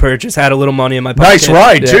big boy purchase. Had a little money in my pocket. Nice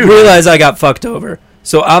ride, too. Realized I got fucked over.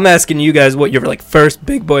 So I'm asking you guys what your like first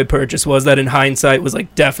big boy purchase was that in hindsight was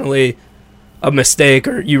like definitely a mistake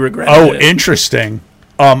or you regretted Oh, it. interesting.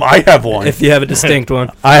 I have one. If you have a distinct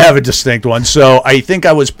one. I have a distinct one. So I think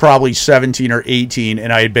I was probably 17 or 18,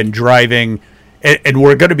 and I had been driving, and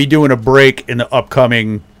we're going to be doing a break in the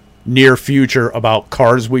upcoming near future about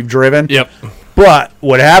cars we've driven. Yep. But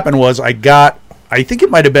what happened was I think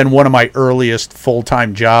it might have been one of my earliest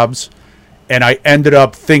full-time jobs, and I ended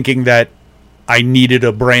up thinking that I needed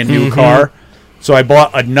a brand new car. So I bought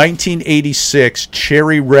a 1986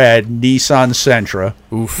 cherry red Nissan Sentra.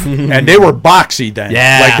 Oof. And they were boxy then.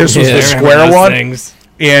 Yeah. Like this was Yeah, the I remember square those one. things.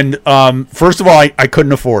 And first of all, I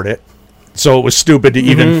couldn't afford it. So it was stupid to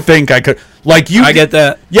even think I could. Like you I get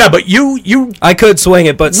that. Yeah, but you I could swing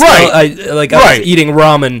it, but still, Right. I was Right. eating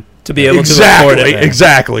ramen to be able to afford it.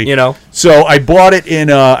 Exactly. You know? So I bought it in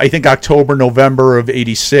I think October, November of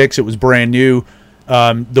 '86. It was brand new.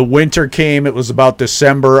 The winter came. It was about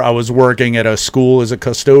December. I was working at a school as a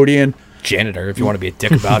custodian. Janitor, if you want to be a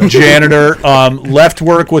dick about it. Janitor. Left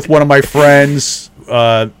work with one of my friends.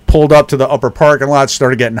 Pulled up to the upper parking lot.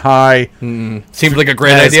 Started getting high. Seemed like a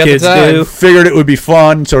great As idea at the kids time. do. Figured it would be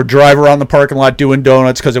fun. So drive around the parking lot doing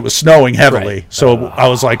donuts because it was snowing heavily. Right. So I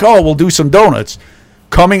was like, oh, we'll do some donuts.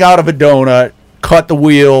 Coming out of a donut, cut the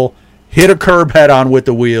wheel, hit a curb head on with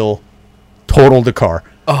the wheel, totaled the car.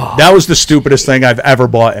 That was the stupidest thing I've ever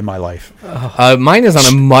bought in my life. Mine is on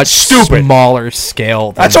a much Stupid. smaller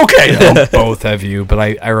scale. Than That's okay, though. both of you, but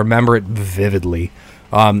I remember it vividly.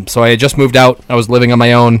 So I had just moved out. I was living on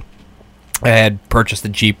my own. I had purchased a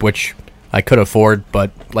Jeep, which I could afford,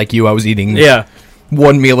 but like you, I was eating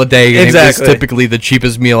one meal a day. And Exactly. It was typically the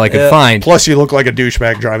cheapest meal I could find. Plus, you look like a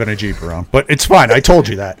douchebag driving a Jeep around. But it's fine. I told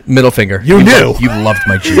you that. Middle finger. You knew. You loved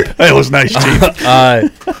my Jeep. It was nice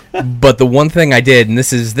Jeep. But the one thing I did, and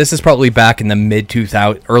this is probably back in the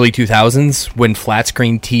early 2000s when flat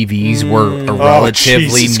screen TVs were a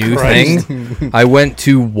relatively Jesus new Christ. thing. I went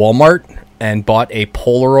to Walmart and bought a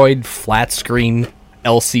Polaroid flat screen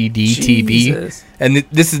LCD Jesus. TV. And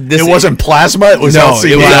this It wasn't plasma. It was no,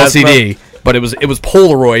 LCD. it was Plasma. LCD. But it was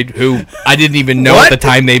Polaroid, who I didn't even know What? at the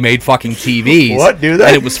time they made fucking TVs. What? Do that?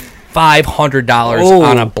 And it was $500 Oh.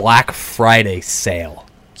 on a Black Friday sale.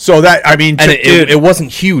 So that, I mean, And Dude. it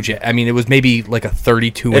wasn't huge. I mean, it was maybe like a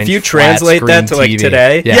 32-inch If you translate that to like TV.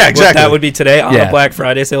 today, yeah, Yeah, what exactly. that would be today on Yeah. a Black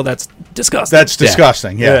Friday sale, that's disgusting. that's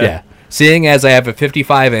disgusting. Yeah. yeah. Seeing as I have a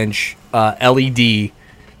 55-inch LED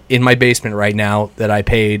in my basement right now that I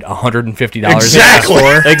paid $150 Exactly.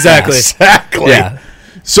 for. Exactly. Exactly. Yeah.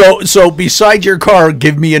 So besides your car,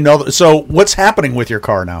 give me another. So what's happening with your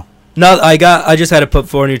car now? No, I just had to put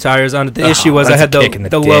 4 new tires on it. The issue was I that's had a kick in the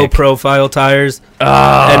the dick. low profile tires.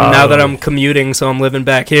 And now that I'm commuting, so I'm living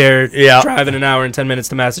back here, Yeah. driving an hour and 10 minutes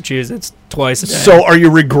to Massachusetts twice a day. So are you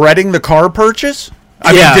regretting the car purchase?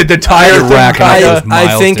 I mean, did the tire thing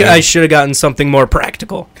I think I should have gotten something more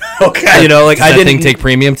practical. Okay. You know, like Does I that didn't thing take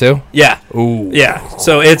premium too? Yeah. Ooh. Yeah.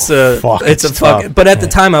 So it's a tough. fuck. But at the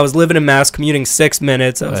time, I was living in Mass, commuting 6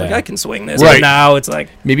 minutes. I was like, I can swing this. Right. But now it's like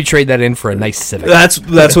Maybe trade that in for a nice Civic. that's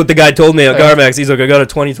what the guy told me at Garmax. He's like, I got a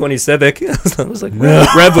 2020 Civic. I was like,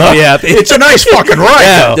 Rev would be happy. It's a nice fucking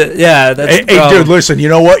ride, though. That's Hey, the problem. dude, listen, you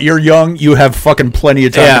know what? You're young. You have fucking plenty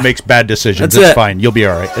of time Yeah. to make bad decisions. That's It's it. fine. You'll be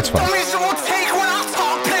all right. It's fine.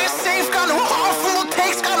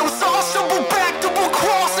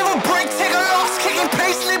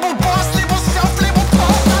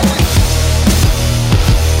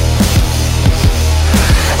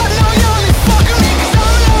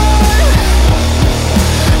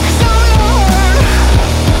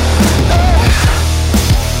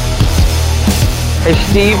 Hey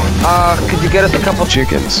Steve, could you get us a couple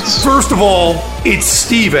chickens? First of all, it's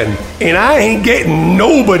Steven, and I ain't getting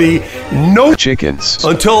nobody no chickens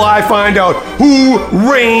until I find out who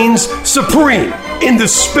reigns supreme in the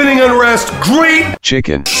Spinning Unrest Great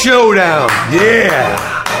chicken Showdown.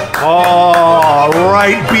 Yeah. All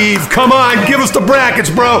right, Beef. Come on, give us the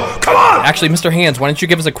brackets, bro. Come on. Actually, Mr. Hands, why don't you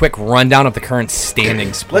give us a quick rundown of the current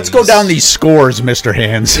standings, please? Let's go down these scores, Mr.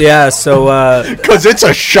 Hands. Yeah, so because it's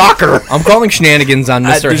a shocker. I'm calling shenanigans on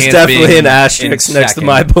Mr. there's Hands. definitely being an asterisk in next to second.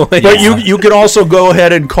 my point. But you can also go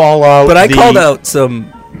ahead and call out. But I called out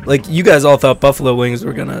some, like, you guys all thought Buffalo Wings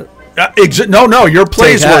were gonna. No, your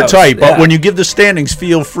plays Take were house, tight. But yeah. when you give the standings,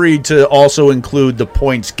 feel free to also include the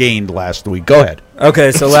points gained last week. Go ahead.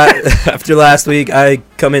 Okay, so after last week, I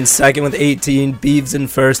come in second with 18, Beeves in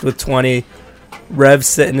first with 20, Rev's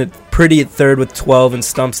sitting at third with 12, and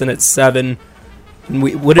Stump's in at 7.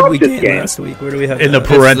 And what did we gain last week? Where do we have in that? the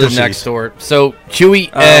parentheses? The next door. So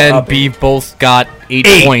Chewy and Beef both got 8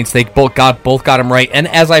 points. They both got them right. And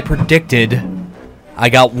as I predicted, I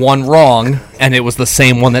got one wrong, and it was the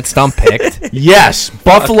same one that Stump picked. Yes,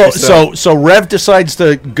 Buffalo. So Rev decides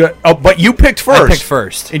to go. Oh, but you picked first. I picked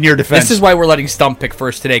first. In your defense. This is why we're letting Stump pick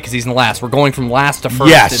first today, because he's in last. We're going from last to first.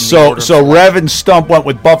 Yes, in the order so of Rev and Stump went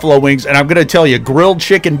with Buffalo Wings, and I'm going to tell you, grilled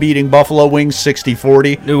chicken beating Buffalo Wings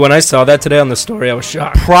 60-40. Dude, when I saw that today on the story, I was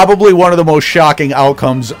shocked. Probably one of the most shocking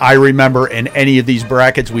outcomes I remember in any of these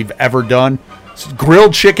brackets we've ever done.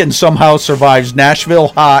 Grilled chicken somehow survives Nashville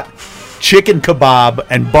Hot, chicken kebab,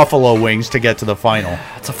 and Buffalo Wings to get to the final.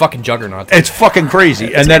 It's a fucking juggernaut. It's fucking crazy.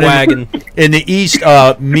 It's and then a wagon. In the East,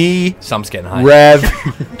 me, Stump's getting high. Rev,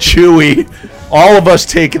 Chewy, all of us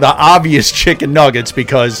take the obvious chicken nuggets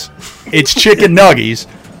because it's chicken nuggies.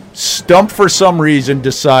 Stump, for some reason,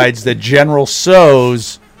 decides that General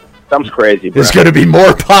Tso's Stump's crazy, bro. is going to be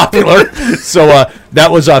more popular. So that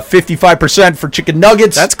was 55% for chicken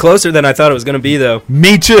nuggets. That's closer than I thought it was going to be, though.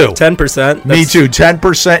 Me too. 10%. Me too.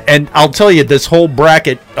 10%. And I'll tell you, this whole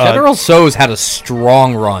bracket. General Tso's had a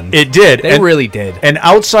strong run. It did. They really did. And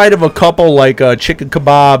outside of a couple like chicken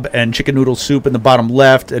kebab and chicken noodle soup in the bottom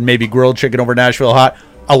left, and maybe grilled chicken over Nashville Hot,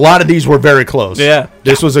 a lot of these were very close. Yeah.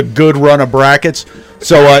 This was a good run of brackets.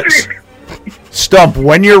 So, Stump,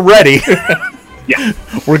 when you're ready,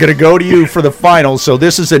 we're going to go to you for the finals. So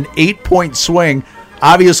this is an 8-point swing.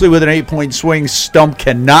 Obviously, with an 8-point swing, Stump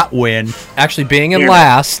cannot win. Actually, being in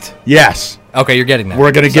last. Yes. Okay, you're getting that.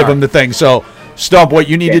 We're going to give him the thing. So, Stump, what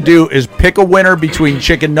you need to do is pick a winner between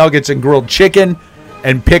chicken nuggets and grilled chicken,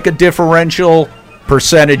 and pick a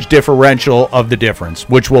percentage differential of the difference,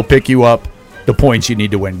 which will pick you up the points you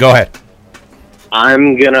need to win. Go ahead.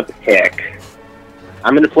 I'm going to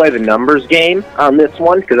play the numbers game on this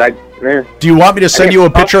one because Do you want me to send you a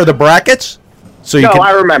picture of the brackets? So you no, can...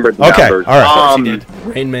 I remembered the numbers. All right.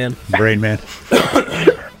 Rain Man. Rain Man.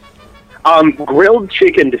 Grilled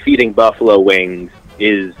chicken defeating Buffalo Wings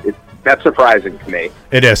that's surprising to me.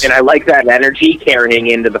 It is. And I like that energy carrying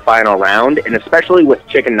into the final round, and especially with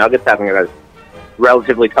chicken nuggets having a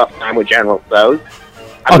relatively tough time with General Tso's.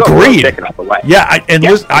 Agreed. Yeah, I think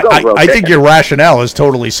chicken. your rationale is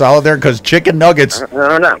totally solid there because chicken nuggets, I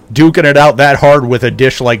don't know, duking it out that hard with a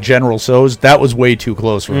dish like General Tso's, that was way too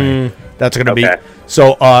close for me. That's going to be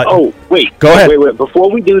so. Wait, go ahead. Wait.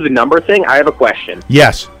 Before we do the number thing, I have a question.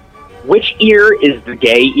 Yes. Which ear is the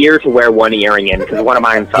gay ear to wear one earring in? Because one of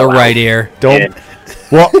mine fell out. The right ear. Don't.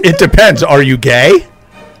 Well, it depends. Are you gay?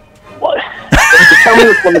 What? Tell me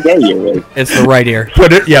which one the gay ear is. It's the right ear.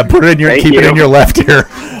 Put it in your. Keep it in your left ear.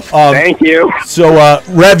 Thank you. So,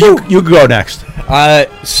 Rev, you go next.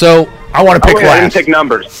 So I want to pick I last. didn't pick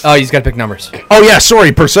numbers. Oh, he's got to pick numbers. Oh yeah,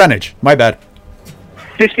 sorry, percentage. My bad.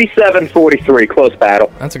 57-43, close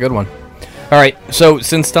battle. That's a good one. All right, so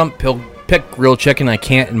since Stump picked grilled chicken, I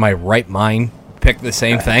can't in my right mind pick the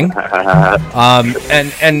same thing.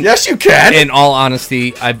 And yes, you can. In all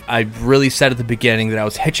honesty, I really said at the beginning that I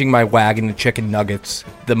was hitching my wagon to chicken nuggets,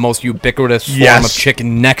 the most ubiquitous form of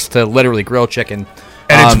chicken next to literally grilled chicken.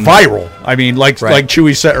 And it's viral. I mean, like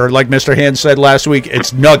Chewy said, or like Mr. Hand said last week,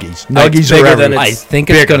 it's Nuggies. Nuggies are everywhere. I think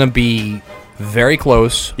it's going to be very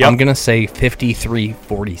close. Yep. I'm going to say 53-47.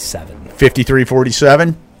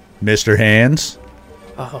 53-47? Mr. Hands?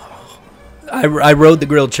 Oh. I rode the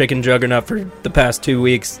grilled chicken juggernaut for the past 2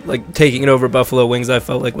 weeks. Like, taking it over Buffalo Wings, I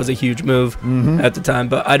felt like was a huge move at the time.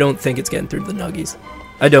 But I don't think it's getting through the Nuggies.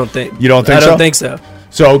 I don't think. You don't think so? I don't think so.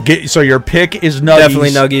 So your pick is Nuggies. Definitely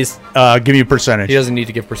Nuggies. Give me a percentage. He doesn't need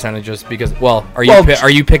to give percentages because, are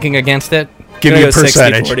you picking against it? Give me a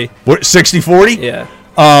percentage. 60-40. 60-40? Yeah.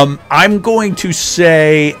 I'm going to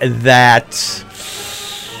say that.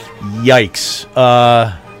 Yikes.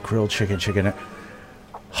 Grilled chicken.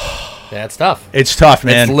 Yeah, it's tough. It's tough,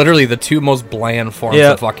 man. It's literally the two most bland forms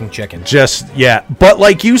of fucking chicken. But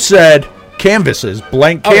like you said, canvases,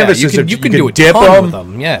 blank canvases. You can do a dip ton with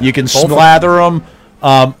them. Yeah, you can slather them.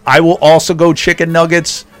 I will also go chicken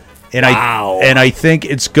nuggets, and I think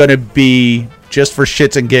it's going to be just for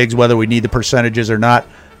shits and gigs, whether we need the percentages or not.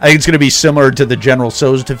 I think it's going to be similar to the General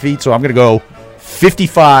Tso's defeat, so I'm going to go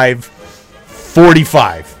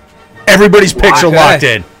 55-45. Everybody's picks are locked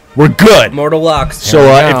in. We're good. Mortal locks.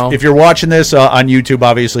 So if you're watching this on YouTube,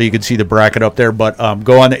 obviously you can see the bracket up there. But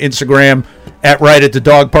go on the Instagram at Right at the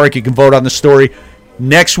Dog Park. You can vote on the story.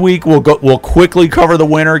 Next week we'll quickly cover the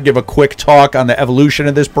winner, give a quick talk on the evolution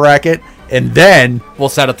of this bracket, and then we'll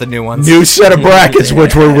set up the new ones. New set of brackets,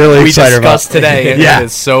 which we're really excited about. We discussed today, and it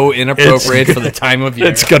is so inappropriate for the time of year.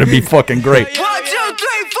 It's going to be fucking great. 1, 2, 3, 4,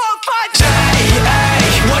 5.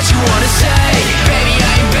 Hey, what you wanna say? Baby,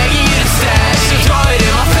 I ain't begging you to stay, so throw it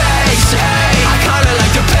in my face. Hey, I kinda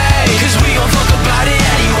like to pay, cause we gon' talk about it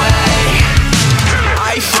anyway.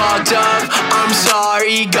 I fucked up, I'm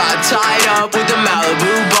sorry. Got tied up with the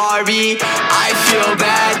Malibu Barbie. I feel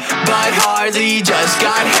bad, but hardly. Just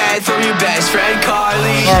got head from your best friend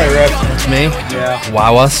Carly. All right, Rev. That's me. Yeah.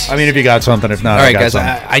 Wow us. I mean, if you got something, if not, all right, guys.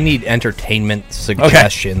 I need entertainment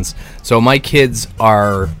suggestions. Okay. So my kids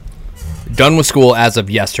are done with school as of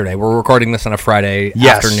yesterday. We're recording this on a Friday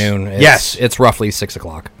afternoon. It's roughly 6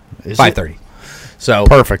 o'clock, 5:30. So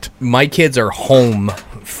perfect. My kids are home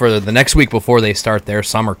for the next week before they start their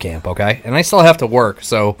summer camp. Okay, and I still have to work,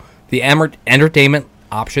 so the entertainment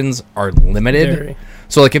options are limited. Very.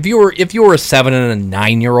 So, like, if you were a 7 and a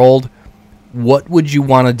 9-year-old, what would you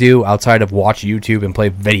want to do outside of watch YouTube and play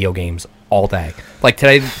video games all day? Like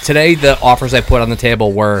today, the offers I put on the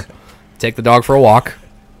table were take the dog for a walk,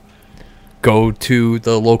 go to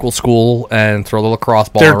the local school and throw the lacrosse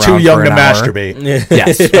ball around. They're too young for to an hour. masturbate.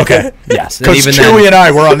 Yes. Okay. Yes. Because Chewy and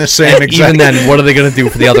I were on the same exact. Even then, what are they going to do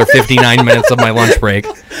for the other 59 minutes of my lunch break?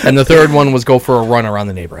 And the third one was go for a run around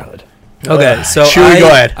the neighborhood. Okay, so Chewy, go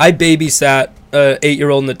ahead. I babysat an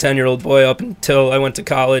 8-year-old and a 10-year-old boy up until I went to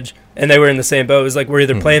college, and they were in the same boat. It was like we're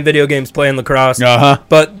either playing video games, playing lacrosse.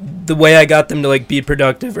 But the way I got them to like be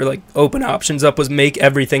productive or like open options up was make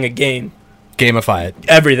everything a game. Gamify it.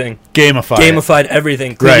 Everything. Gamified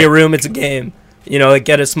everything. Clean your room, it's a game. You know, like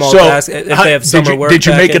get a small task if they have summer work. Did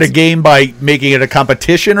you make it a game by making it a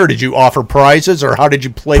competition, or did you offer prizes, or how did you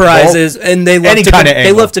play prizes? Both? And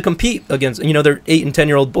they love to compete against. You know, they're 8 and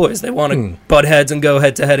 10-year-old boys. They want to butt heads and go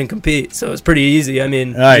head to head and compete. So it's pretty easy. I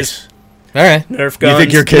mean, nice. All right. Nerf guns. You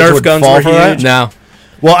think your kids would fall for that? No.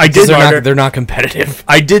 Well, I did. They're not competitive.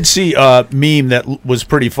 I did see a meme that was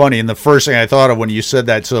pretty funny, and the first thing I thought of when you said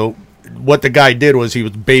that. So, what the guy did was he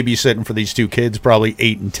was babysitting for these two kids, probably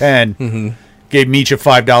 8 and 10. Mm-hmm. Gave them each a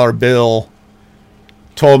 $5 bill.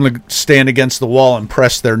 Told them to stand against the wall and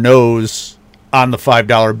press their nose on the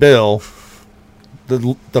 $5 bill.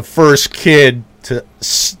 The first kid to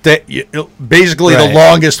stay, basically the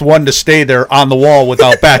longest one to stay there on the wall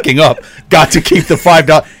without backing up, got to keep the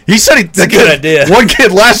 $5. He said a good idea. One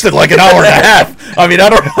kid lasted like an hour and a half. I mean, I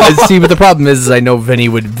don't know. See, but the problem is I know Vinny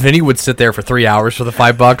would sit there for 3 hours for the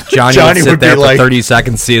 $5. Johnny would sit there for 30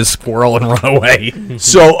 seconds, see a squirrel, and run away.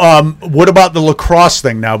 So, what about the lacrosse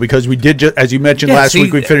thing now? Because we did, as you mentioned last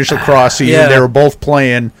week, we finished lacrosse season. Yeah. They were both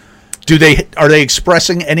playing. Are they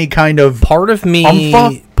expressing any kind of part of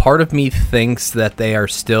me thinks that they are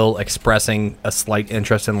still expressing a slight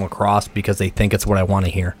interest in lacrosse because they think it's what I want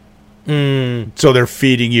to hear. So they're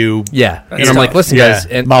feeding you. Yeah. And I'm like, listen, guys.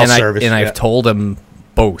 And I've told them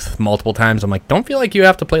both multiple times. I'm like, don't feel like you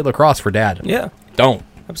have to play lacrosse for dad. Yeah. Don't.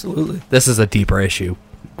 Absolutely. This is a deeper issue.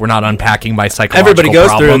 We're not unpacking my psychological Everybody goes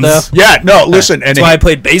problems. through it, though. Yeah, no, listen. That's why I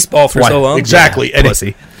played baseball for so long. Exactly. Yeah,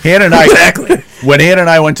 pussy. Hannah and I Exactly. When Hannah and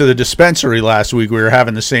I went to the dispensary last week, we were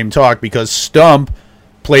having the same talk because Stump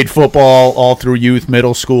played football all through youth,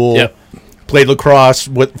 middle school. Yep. Played lacrosse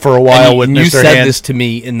for a while with you Mr. said Hand. this to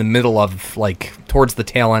me in the middle of, like, towards the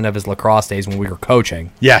tail end of his lacrosse days when we were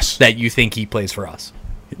coaching. Yes. That you think he plays for us.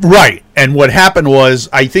 Right. And what happened was,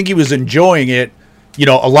 I think he was enjoying it. You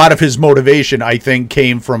know, a lot of his motivation, I think,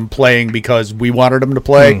 came from playing because we wanted him to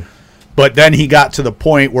play. But then he got to the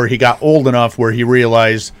point where he got old enough where he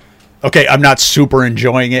realized, okay, I'm not super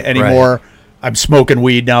enjoying it anymore. Right. I'm smoking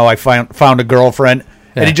weed now. I found a girlfriend.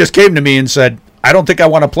 Yeah. And he just came to me and said, I don't think I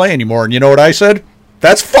want to play anymore. And you know what I said?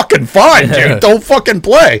 That's fucking fine, dude. Don't fucking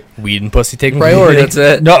play. Weed and pussy take priority. That's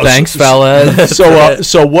it. No, Thanks, fellas.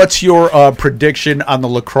 So what's your prediction on the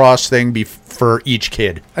lacrosse thing for each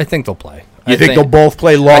kid? I think they'll play. You think they'll both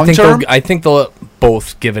play long term? I think they'll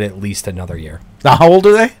both give it at least another year. Now, how old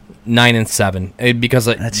are they? 9 and 7. Because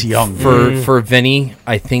that's young. For Vinny,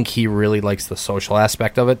 I think he really likes the social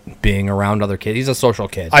aspect of it, being around other kids. He's a social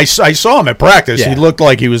kid. I saw him at practice. Yeah. He looked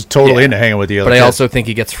like he was totally into hanging with the other But kids. I also think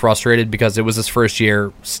he gets frustrated because it was his first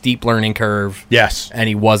year, steep learning curve. Yes. And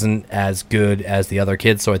he wasn't as good as the other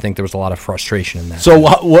kids, so I think there was a lot of frustration in that. So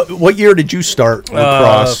what year did you start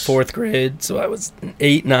lacrosse? 4th grade, so I was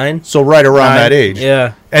 8, 9. So right around 9, that age.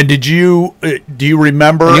 Yeah. And do you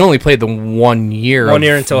remember? And you only played the 1 year. 1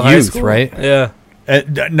 year until high youth, school, right? Yeah.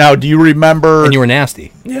 Now, do you remember? And you were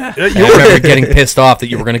nasty. Yeah. I remember getting pissed off that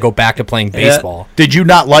you were going to go back to playing baseball. Did you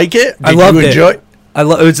not like it? I Did loved you enjoy it. It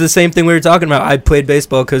was the same thing we were talking about. I played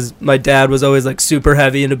baseball because my dad was always like super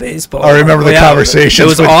heavy into baseball. I remember the conversations. It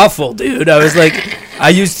was awful, dude. I was like, I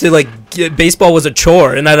used to like baseball was a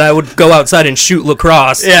chore, and I would go outside and shoot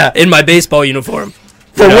lacrosse. In my baseball uniform.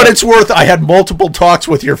 For what it's worth, I had multiple talks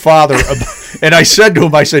with your father, and I said to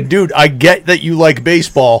him, I said, dude, I get that you like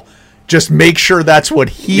baseball. Just make sure that's what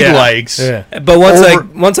he likes. Yeah. But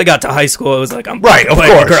once I got to high school, it was like, I'm right, of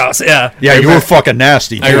playing course. lacrosse. Yeah. Yeah, you were fucking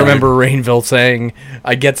nasty. I remember Rainville saying,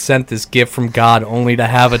 I get sent this gift from God only to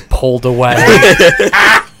have it pulled away.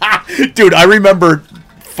 Dude, I remember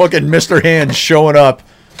fucking Mr. Hands showing up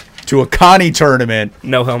to a Connie tournament.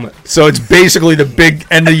 No helmet. So it's basically the big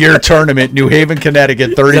end of year tournament, New Haven,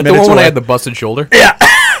 Connecticut, 30 Is that minutes the one when away. I had the busted shoulder? Yeah.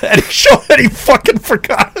 And he showed that he fucking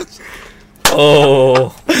forgot us.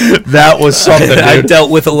 Oh. That was something, dude. I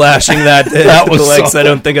dealt with a lashing that day. That was legs something. I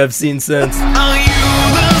don't think I've seen since.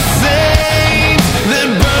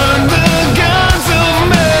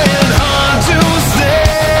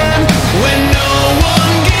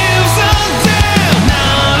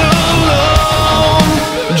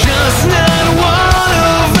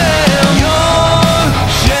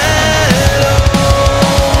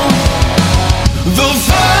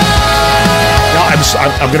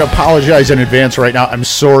 I'm going to apologize in advance right now. I'm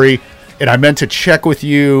sorry. And I meant to check with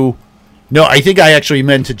you. No, I think I actually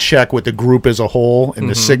meant to check with the group as a whole in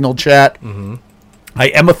the Signal chat. I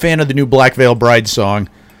am a fan of the new Black Veil Bride song.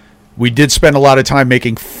 We did spend a lot of time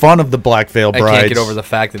making fun of the Black Veil Brides. I can't get over the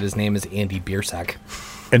fact that his name is Andy Biersack.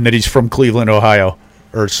 And that he's from Cleveland, Ohio.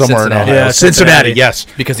 Or somewhere in Ohio. Yeah, Cincinnati, yes.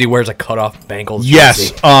 Because he wears a cutoff Bengals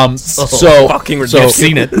Yes. jersey. So fucking You've ridiculous.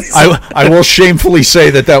 seen it. I will shamefully say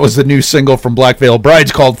that was the new single from Black Veil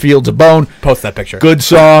Brides called Fields of Bone. Post that picture. Good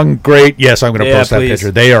song, great. Yes, I'm going to Yeah, post that please.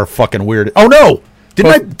 picture. They are fucking weird. Oh no.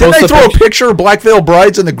 Didn't I the throw a picture. picture of Black Veil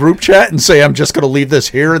Brides in the group chat and say I'm just going to leave this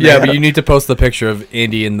here? And Yeah, they but had you need to post the picture of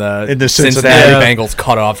Andy in the Cincinnati. Bengals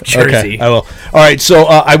cutoff jersey. Okay, I will. All right, so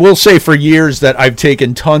I will say for years that I've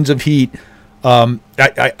taken tons of heat.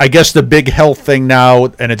 I guess the big health thing now,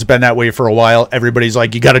 and it's been that way for a while, everybody's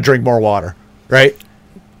like, you got to drink more water, right?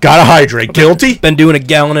 Got to hydrate. Guilty? Been doing 1.5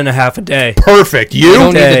 gallons a day. Perfect. You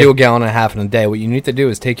don't need Day. to do 1.5 gallons in a day. What you need to do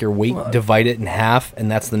is take your weight, divide it in half, and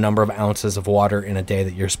that's the number of ounces of water in a day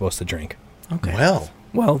that you're supposed to drink. Okay.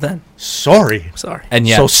 Well, then. sorry. Sorry. And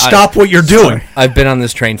yeah, So stop what you're doing. I've been on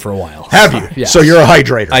this train for a while. Have you? Yes. So you're a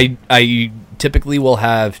hydrator. I typically will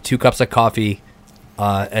have 2 cups of coffee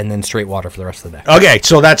and then straight water for the rest of the day. Okay,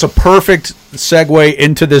 so that's a perfect segue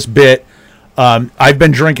into this bit. I've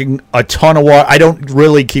been drinking a ton of water. I don't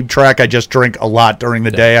really keep track. I just drink a lot during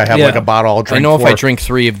the day. I have like a bottle. I'll drink I know if I 4. drink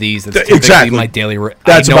 3 of these, that's typically Exactly. my daily.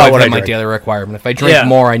 That's I know about I've what hit I my drink. daily requirement. If I drink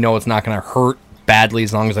more, I know it's not going to hurt badly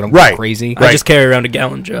as long as I don't Right. go crazy. I just carry around a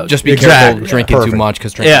gallon jug. Just be Exactly. careful drinking Perfect. too much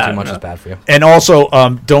because drinking too much is bad for you. And also,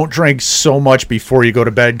 don't drink so much before you go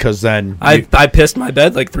to bed because then I pissed my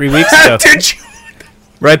bed like 3 weeks ago. Did you?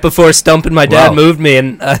 Right before Stump and my dad Wow. moved me,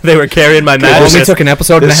 and they were carrying my It mattress. only took an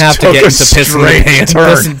episode and a This half to took get a into pissing in straight the pants.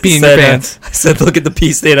 turn. Pee in your pants. I said, look at the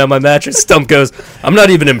pee stain on my mattress. Stump goes, I'm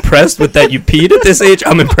not even impressed with that you peed at this age.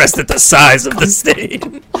 I'm impressed at the size of the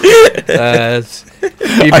stain.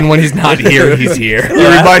 Even when he's not here, he's here. You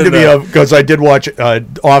reminded me of, because I did watch,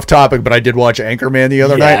 off topic, but I did watch Anchorman the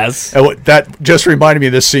other Yes. night. And that just reminded me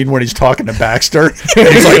of this scene when he's talking to Baxter. And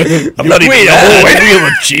he's like, I'm not even wait on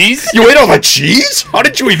the cheese? You ate all the cheese? How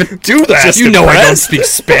did you even do that? You know I don't speak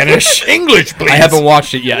Spanish. English, please. I haven't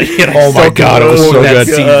watched it yet. Oh my God, it was so that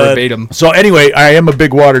good. scene verbatim. So anyway, I am a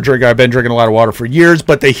big water drinker. I've been drinking a lot of water for years,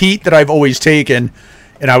 but the heat that I've always taken,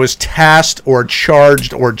 and I was tasked or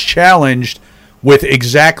charged or challenged with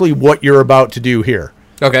exactly what you're about to do here.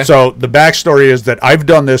 Okay. So the backstory is that I've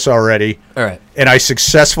done this already. All right. And I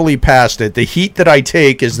successfully passed it. The heat that I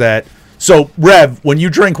take is that. So Rev, when you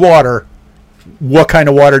drink water, what kind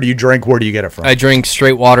of water do you drink? Where do you get it from? I drink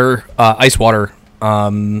straight water, ice water.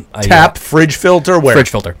 Tap, fridge filter, where? Fridge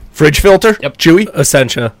filter. Fridge filter? Yep. Chewy?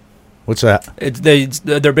 Essentia. What's that?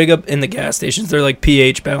 They're big up in the gas stations. They're like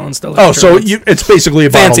pH balanced. Oh, so it's basically a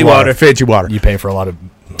fancy bottled water. Fancy water. You pay for a lot of.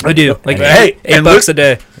 I do. Like Hey, $8 a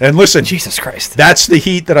day. And listen, Jesus Christ. that's the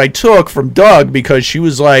heat that I took from Doug, because she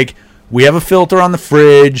was like, we have a filter on the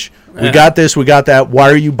fridge. We Yeah. got this. We got that. Why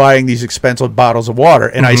are you buying these expensive bottles of water?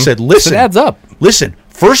 And I said, listen. It adds up. Listen,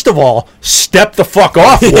 first of all, step the fuck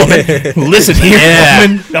off, woman. Listen here,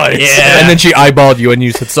 woman. Yeah. And then she eyeballed you and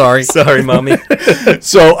you said, sorry. Sorry, mommy.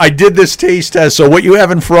 So I did this taste test. So what you have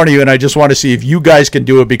in front of you, and I just want to see if you guys can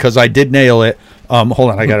do it, because I did nail it.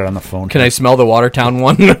 Hold on, I got it on the phone. Can I smell the Watertown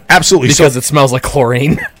one? Absolutely. Because it smells like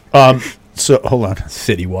chlorine. So hold on.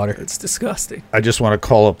 City water. It's disgusting. I just want to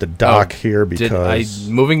call up the doc here because Did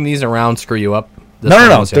moving these around screw you up? This no, one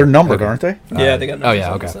no, was they're here. numbered, Okay. aren't they? Yeah, they got numbers yeah,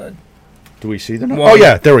 on okay. the side. Do we see them? One. Oh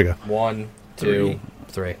yeah, there we go. 1, 2,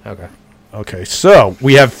 3. Okay. Okay, so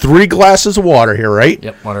we have 3 glasses of water here, right?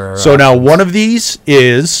 Yep. Water. So now one of these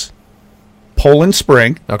is Poland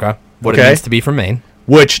Spring, Okay. What Okay. it needs to be from Maine.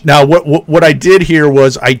 which now what I did here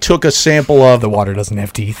was I took a sample of The water doesn't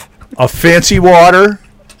have teeth. a fancy water,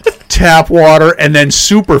 tap water, and then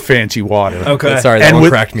super fancy water. Okay. Sorry, that And one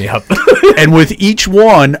with- cracked me up. And with each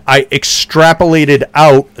one, I extrapolated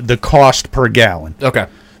out the cost per gallon. Okay.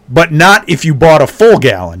 But not if you bought a full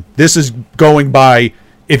gallon. This is going by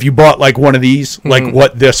if you bought like one of these, like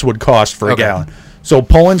what this would cost for a Okay. gallon. So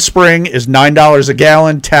Poland Spring is $9 a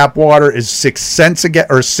gallon. Tap water is 6 cents a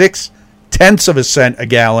or 6/10 of a cent a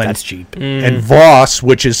gallon. That's cheap. And Voss,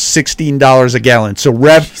 which is $16 a gallon. So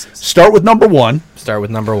Rev, start with number 1. Start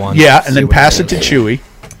with number 1. Yeah, and See then what pass it to Chewy.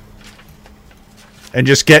 And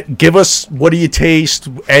just give us, what do you taste?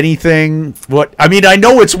 Anything? What? I mean, I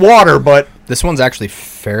know it's water, but This one's actually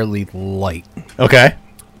fairly light. okay.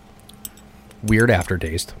 Weird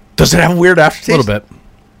aftertaste. Does it have a weird aftertaste? A little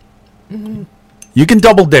bit. You can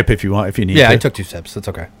double dip if you want, if you need Yeah, to. I took 2 sips. It's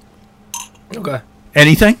okay. Okay.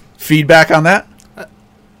 Anything? Feedback on that?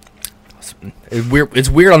 It's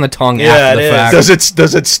weird on the tongue Yeah, after it the is. fact.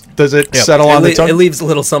 Does it Yep. settle on the tongue? It leaves a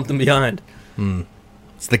little something behind.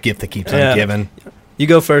 It's the gift that keeps Yeah. on giving. You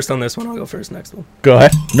go first on this one. I'll go first next one. Go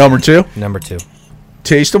ahead. Number 2. Number 2.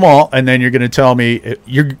 Taste them all, and then you're going to tell me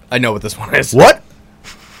you're I know what this one is. what?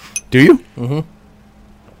 Do you?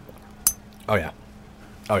 Oh yeah.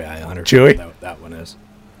 Oh yeah. I 100%. Chewy? That one is.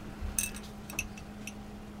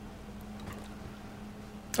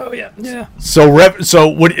 Oh yeah. Yeah. So what?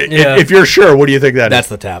 Yeah. If you're sure, what do you think that That's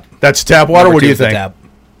is? the tap. That's tap water. Number What do 2 you is the think? tap.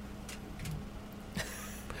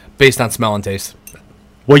 Based on smell and taste.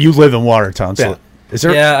 Well, you live in Watertown, so Yeah. is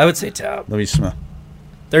there? Yeah, I would say tap. Let me smell.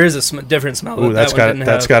 There is a different smell. Ooh, that one didn't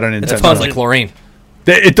have. got an It's intense. Smells smell. like chlorine.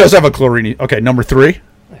 It does have a chlorine. Okay, number 3.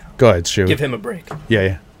 Go ahead, Chewy. Give him a break.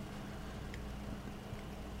 Yeah.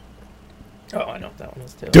 Oh, I know what that one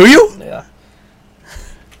is too. Do you? Yeah.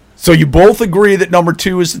 So you both agree that number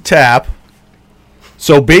 2 is the tap.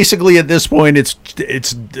 So basically, at this point, it's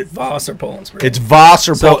Voss or Poland Spring. it's Voss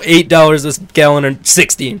or so $8 a gallon or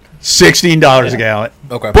 16. $16 a gallon.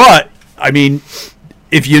 Okay. But I mean,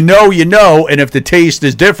 if you know, you know, and if the taste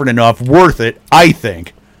is different enough, worth it. I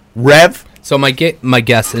think. Rev. So my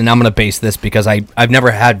guess, and I'm going to base this because I've never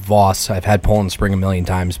had Voss. I've had Poland Spring a million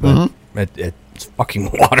times, but it's fucking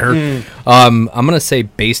water. I'm going to say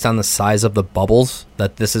based on the size of the bubbles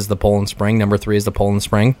that this is the Poland Spring. Number 3 is the Poland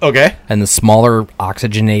Spring. Okay. And the smaller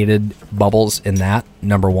oxygenated bubbles in that,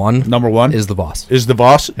 number 1 is the Voss. Is the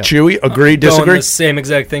Voss. Chewy, agree, Going disagree? the same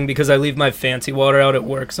exact thing because I leave my fancy water out at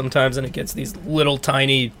work sometimes and it gets these little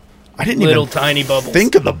tiny I didn't little even tiny bubbles.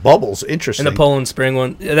 think of the bubbles. Interesting. And the Poland Spring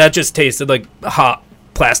one, that just tasted like a hot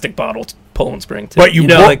plastic bottle Poland Spring too. But you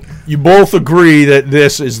you both agree that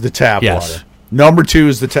this is the tap Yes. water. Number 2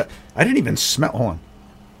 is the tap. I didn't even smell. Hold on.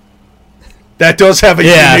 That does have a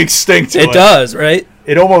Yeah. unique stink to it. it does, right?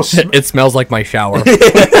 It almost It smells like my shower.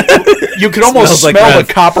 you could almost Smells like smell Rev.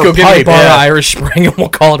 the copper Go get me a pipe. bar of Yeah. Irish Spring and we'll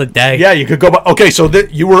call it a day. Yeah, you could go. Okay, so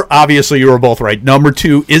you were both right. Number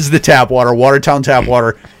 2 is the tap water, Watertown tap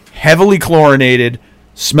water, heavily chlorinated,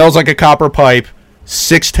 smells like a copper pipe,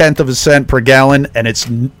 0.6 of a cent per gallon, and it's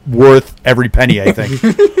worth every penny. I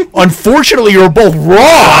think. Unfortunately, you were both wrong.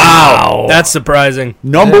 Wow, that's surprising.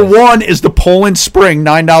 Number 1 is the Poland Spring,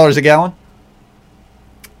 $9 a gallon.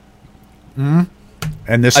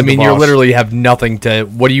 And this, I is mean, the you boss. literally have nothing to.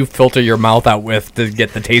 What do you filter your mouth out with to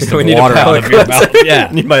get the taste of We need a water out palate of your cleanser. mouth? Yeah,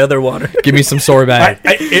 I need my other water. give me some sorbet.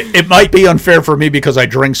 It might be unfair for me because I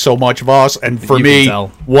drink so much Voss, and for You me, can tell.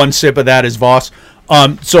 one sip of that is Voss.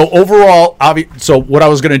 So overall, so what I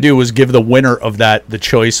was going to do was give the winner of that the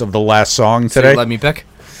choice of the last song So today. let me pick.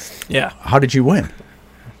 Yeah, How did you win?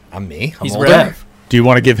 I'm me. I'm he's older. Rev. Do you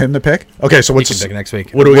want to give him the pick? Okay, so You what's can pick next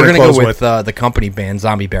week. What are we We're going to gonna close go with? with the company band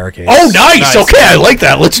Zombie Barricades. Oh, nice. Nice. Okay, I like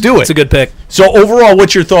that. Let's do it. It's a good pick. So overall,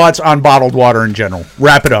 what's your thoughts on bottled water in general?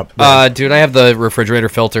 Wrap it up. Dude, I have the refrigerator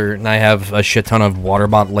filter and I have a shit ton of water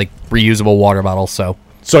bottle, like reusable water bottles. So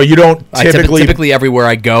So you don't I typically everywhere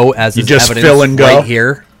I go, as You is just evidence fill and go? right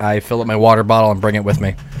here, I fill up my water bottle and bring it with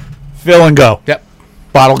me. fill and go. Yep.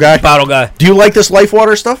 Bottle guy. Bottle guy. Do you like this Life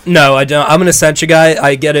Water stuff? No, I don't. I'm an Essentia guy.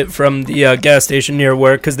 I get it from the gas station near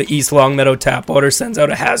work because the East Longmeadow tap water sends out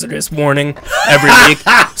a hazardous warning every week.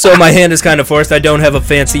 So my hand is kind of forced. I don't have a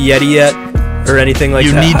fancy Yeti yet or anything like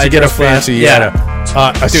You that. need to get a Hydro Flask. fancy Yeah.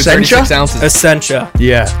 Dude, Essentia? 36 ounces. Essentia.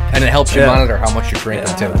 Yeah, And it helps you Yeah. monitor how much you're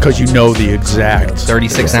drinking, too. because you know the exact.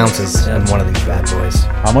 36 ounces in one of these bad boys.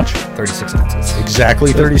 How much? 36 ounces.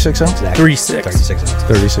 Exactly 36 ounces? 3-6. 36 ounces.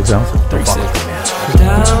 36 ounces. Don't fuck with me, man.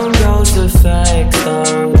 Down goes the fake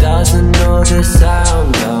though, doesn't know the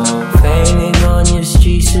sound though. Painting on your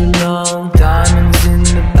streets alone, diamonds in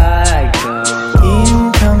the bag though.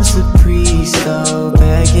 In comes the priest though,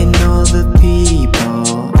 begging all the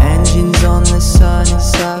people. Engines on the sunny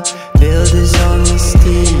side, builders on the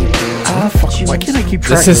steeple. Why can't I keep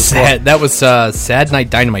track This of is sad. That was Sad Night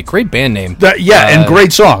Dynamite. Great band name. And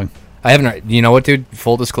great song. I haven't. You know what, dude?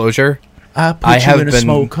 Full disclosure. I have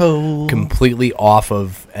been completely off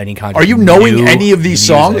of any kind. Are you of knowing new any of these music.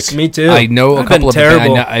 songs? Me too. I know a I've couple of been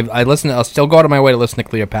terrible. I listen. I'll still go out of my way to listen to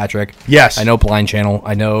Cleopatra. Yes. I know Blind Channel.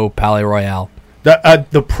 I know Palais Royale.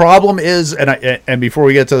 The problem is, and before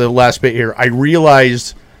we get to the last bit here, I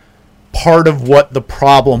realized part of what the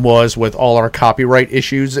problem was with all our copyright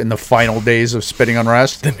issues in the final days of Spitting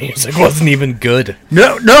Unrest. The music wasn't even good.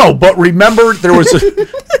 No, but remember there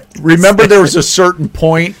was a certain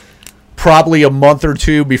point, probably a month or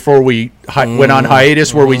two before we went on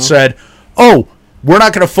hiatus, where we said, "Oh, we're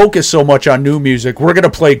not going to focus so much on new music. We're going to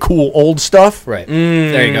play cool old stuff." Right.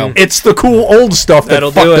 There you go. It's the cool old stuff that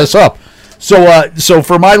That'll fucked do it. us up. So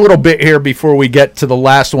for my little bit here before we get to the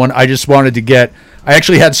last one, I just wanted to I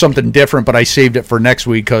actually had something different, but I saved it for next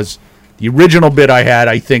week because the original bit I had,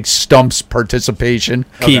 I think Stump's participation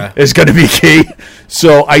is going to be key.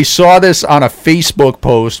 So I saw this on a Facebook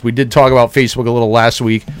post. We did talk about Facebook a little last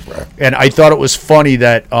week, and I thought it was funny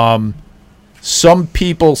that some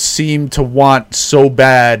people seem to want so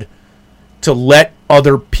bad to let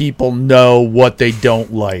other people know what they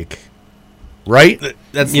don't like. Right?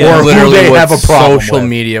 That's Or who literally they what have a problem social with.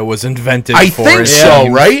 media was invented I for. think is so,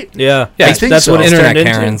 to- right? Yeah. I think that's so. what it's Internet turned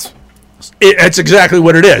into. Karens. That's exactly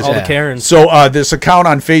what it is. All the Karens. So this account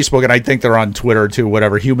on Facebook, and I think they're on Twitter too,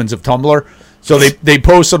 whatever, Humans of Tumblr. So they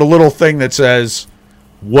posted a little thing that says,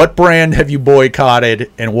 "What brand have you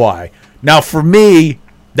boycotted and why?" Now, for me,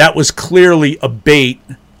 that was clearly a bait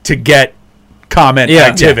to get comment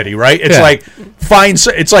activity, right? It's like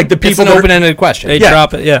it's like the It's people an that are- open-ended question. They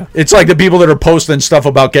drop it, yeah. It's like the people that are posting stuff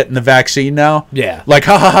about getting the vaccine now. Yeah. Like,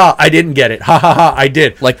 ha ha ha, I didn't get it. Ha ha ha, I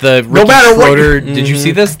did. Like the No Ricky matter what- Schroeder. Did you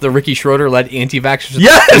see this? The Ricky Schroeder led anti-vaxxers at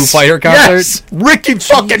Yes, the Foo Fighter concert. yes, Ricky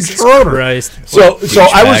fucking Schroeder. Christ. So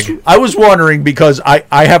douchebag. I was wondering because I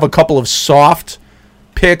have a couple of soft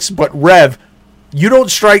picks, but Rev, you don't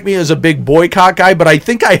strike me as a big boycott guy, but I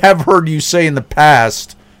think I have heard you say in the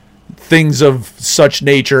past things of such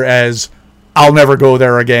nature as I'll never go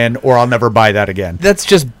there again or I'll never buy that again. That's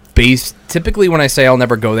just based. Typically, when I say I'll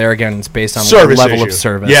never go there again, it's based on Service level issue. of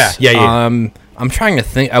service. Yeah. I'm trying to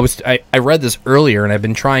think. I read this earlier, and I've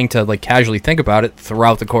been trying to like casually think about it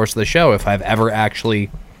throughout the course of the show. If I've ever actually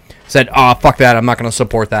said, "Oh, fuck that! I'm not going to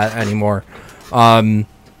support that anymore."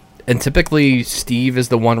 And typically, Steve is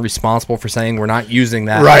the one responsible for saying we're not using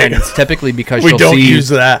that. Right. And it's typically because We she'll don't see, use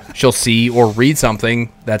that. She'll see or read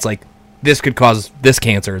something that's like this could cause this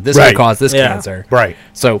cancer, this Right. could cause this Yeah. cancer. Right.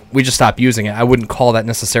 So we just stopped using it. I wouldn't call that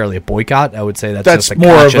necessarily a boycott. I would say that's That's just a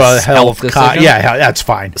more of a conscious health. decision. Yeah, that's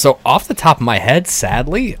fine. So off the top of my head,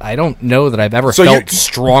 sadly, I don't know that I've ever So felt you're-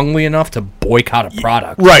 strongly enough to boycott a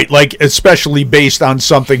product. Right, like especially based on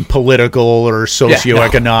something political or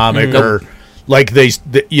socioeconomic, no. or like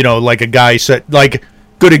like a guy said, like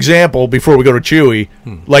good example. Before we go to Chewy,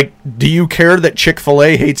 like, do you care that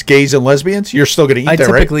Chick-fil-A hates gays and lesbians? You're still going to eat I there,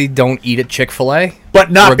 right? typically don't eat at Chick-fil-A,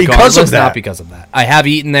 But not because of regardless, that. Not because of that. I have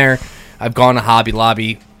eaten there. I've gone to Hobby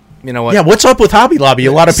Lobby. You know what? Yeah, what's up with Hobby Lobby?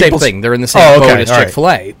 A lot of same people thing. They're in the same boat as all right.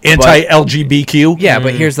 Chick-fil-A. but- Anti-LGBTQ. Yeah,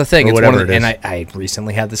 but here's the thing. Or It's whatever one of, it is. and I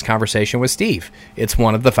recently had this conversation with Steve. It's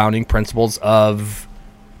one of the founding principles of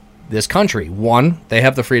this country. One, they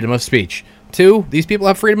have the freedom of speech. Two, these people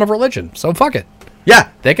have freedom of religion. So fuck it. Yeah,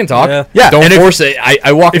 they can talk. Yeah. Don't And if- force it.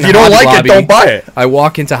 I walk. if into you don't Hobby like it, Lobby, don't buy it. I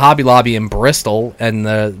walk into Hobby Lobby in Bristol, and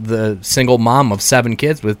the single mom of 7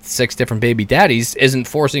 kids with 6 different baby daddies isn't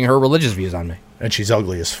forcing her religious views on me. And she's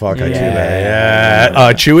ugly as fuck. I do Yeah. that.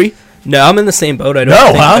 Yeah. Chewy? No, I'm in the same boat. I don't No,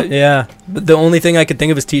 think huh? yeah. But the only thing I could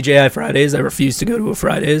think of is TGI Fridays. I refuse to go to a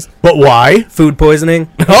Fridays. But why? Food poisoning.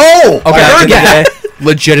 Oh, I Back heard in the that. day.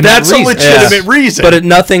 Legitimate That's reason. a legitimate reason. But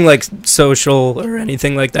nothing like social or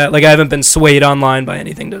anything like that. Like I haven't been swayed online by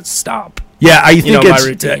anything to stop. Yeah, I think my it's,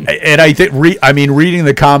 routine. and I think reading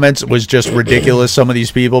the comments was just ridiculous. Some of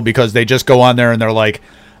these people, because they just go on there and they're like,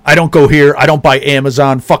 "I don't go here. I don't buy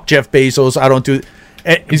Amazon. Fuck Jeff Bezos. I don't do."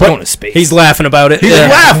 He's but going to space. He's laughing about it. He's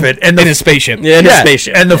laughing, and in his spaceship. Yeah, in his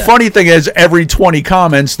spaceship. And the Yeah. funny thing is, every 20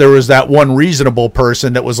 comments, there was that one reasonable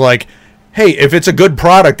person that was like, "Hey, if it's a good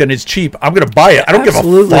product and it's cheap, I'm going to buy it. I don't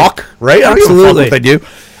Absolutely. give a fuck, right? I don't give a fuck Absolutely. what they do."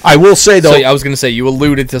 I will say though, So I was going to say you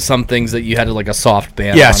alluded to some things that you had like a soft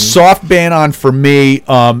ban. yeah, on. soft ban on for me.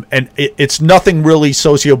 And it's nothing really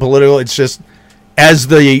socio-political. It's just as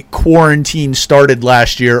the quarantine started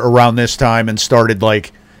last year around this time and started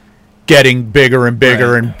like getting bigger and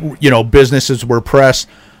bigger, Right. and businesses were pressed.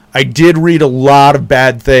 I did read a lot of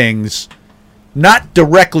bad things, not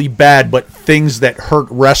directly bad, but things that hurt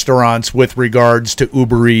restaurants with regards to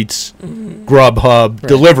Uber Eats, Grubhub,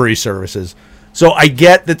 delivery services. So I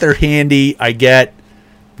get that they're handy. I get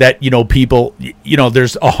that, people,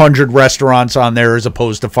 there's 100 restaurants on there as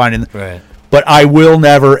opposed to finding. Right. But I will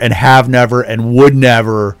never and have never and would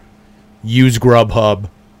never use Grubhub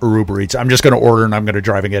or Uber Eats. I'm just going to order and I'm going to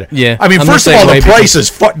drive and get it. Yeah, I mean, I'm the first of same all, way the price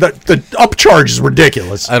because- is the upcharge is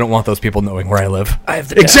ridiculous. I don't want those people knowing where I live. I have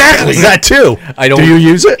the Exactly, Dash that too. I don't- Do you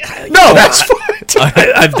use it? No, that's fine.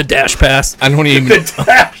 I have the Dash Pass. I don't even.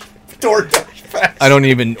 DoorDash fast. I don't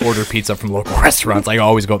even order pizza from local restaurants. I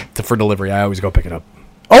always go for delivery. I always go pick it up.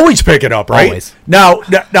 Always pick it up, right? Always. Now,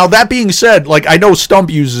 that being said, like I know Stump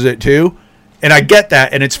uses it too, and I get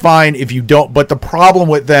that, and it's fine if you don't. But the problem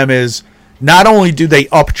with them is not only do they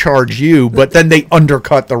upcharge you, but then they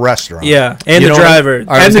undercut the restaurant. Yeah, and You the know what I mean? driver.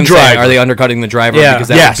 I was And the gonna say, driver. are they undercutting the driver? Yeah. Because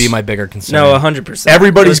that Yes. would be my bigger concern. No, 100%.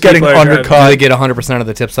 Everybody's Those people getting are driving. undercut. Do they get 100% of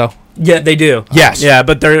the tips though? Yeah, they do. Yes. Yeah,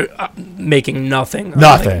 but they're making nothing. on,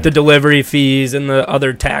 Nothing. like, the delivery fees and the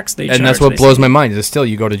other tax they charge. And that's what they blows say. my mind. Is still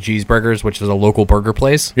you go to G's Burgers, which is a local burger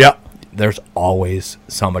place. Yeah. There's always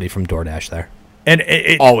somebody from DoorDash there. And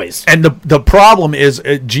it, Always. And the problem is,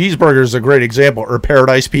 G's Burger is a great example, or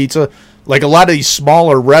Paradise Pizza. Like a lot of these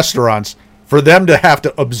smaller restaurants, for them to have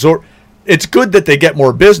to absorb, it's good that they get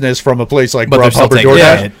more business from a place like But they're still Grubhub or taking a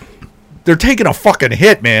DoorDash. hit. They're taking a fucking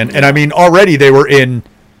hit, man. And I mean, already they were in,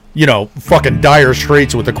 fucking dire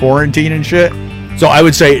straits with the quarantine and shit. So I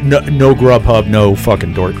would say no Grubhub, no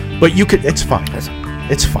fucking Door. But you could, it's fine.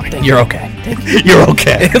 It's fine. You're okay. You're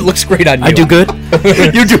okay. It looks great on you. I do good.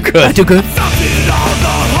 You do good. I do good.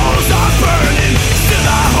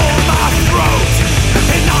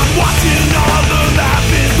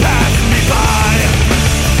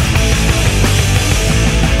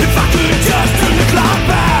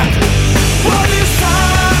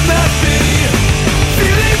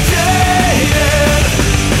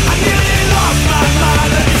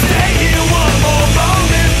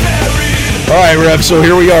 All right, Rev. So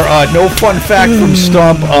here we are. No fun fact from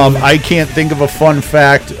Stump. I can't think of a fun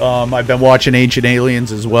fact. I've been watching Ancient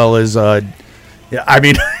Aliens as well as, Giorgio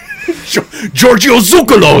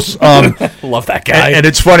Tsoukalos. Love that guy. And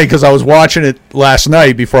it's funny because I was watching it last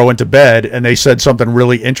night before I went to bed, and they said something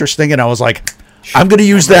really interesting, and I was like, I'm going to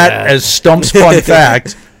use that as Stump's fun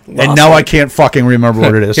fact. And now I can't fucking remember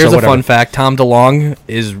what it is. Here's so a whatever. fun fact. Tom DeLonge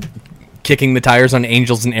is kicking the tires on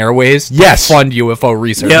Angels and Airways to Yes. fund UFO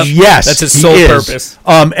research. Yep. Yes, That's his he sole is. purpose.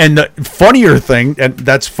 And the funnier thing, and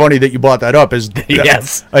that's funny that you brought that up, is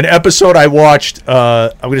Yes. an episode I watched.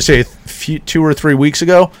 I'm going to say 2 or 3 weeks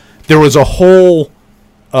ago. There was a whole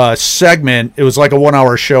segment. It was like a 1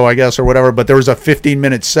 hour show, I guess, or whatever. But there was a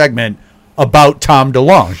 15-minute segment about Tom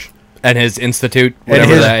DeLonge and his institute, and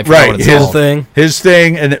whatever his, that right, his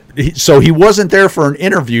thing, and so he wasn't there for an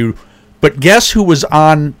interview. But guess who was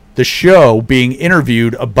on the show being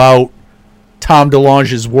interviewed about Tom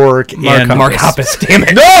DeLonge's work? Mark Hoppus. Damn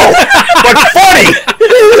it! No, but funny.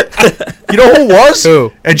 You know who was?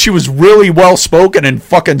 Who? And she was really well spoken and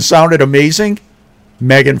fucking sounded amazing.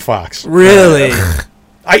 Megan Fox. Really?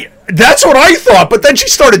 That's what I thought, but then she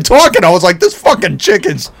started talking. I was like, this fucking chick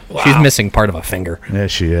is... Wow. She's missing part of a finger. Yeah,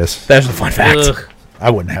 she is. That's a fun fact. Ugh. I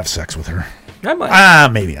wouldn't have sex with her. I might.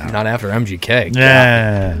 Maybe not. Not after MGK.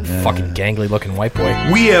 Yeah. Fucking gangly looking white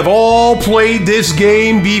boy. We have all played this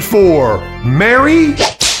game before. Marry,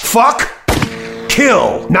 fuck,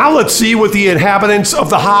 kill. Now let's see what the inhabitants of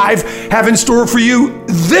the Hive have in store for you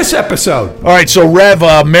this episode. All right, so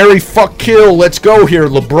Rev, marry, fuck, kill. Let's go here.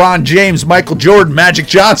 LeBron James, Michael Jordan, Magic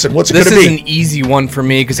Johnson. What's it going to be? This is an easy one for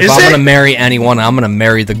me because if I'm going to marry anyone, I'm going to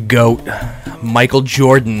marry the GOAT, Michael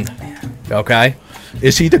Jordan. Okay?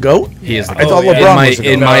 Is he the GOAT? He is the I GOAT. thought LeBron was the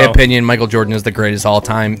GOAT. In my opinion, Michael Jordan is the greatest of all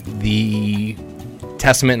time. The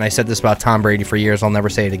testament, and I said this about Tom Brady for years, I'll never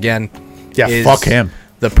say it again. Yeah, is fuck him.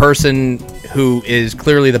 The person who is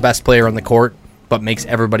clearly the best player on the court, but makes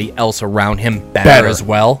everybody else around him better as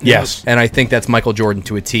well. Yes. And I think that's Michael Jordan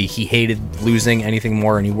to a T. He hated losing anything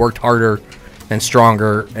more, and he worked harder and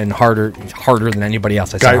stronger and harder than anybody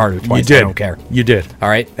else. I said harder twice. You did. I don't care. You did. All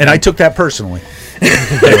right? And I took that personally.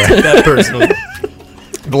 That personally.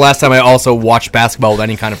 The last time I also watched basketball with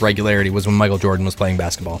any kind of regularity was when Michael Jordan was playing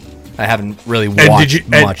basketball. I haven't really watched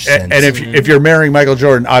much since. And if you're marrying Michael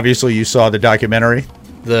Jordan, obviously you saw the documentary.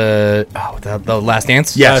 The Last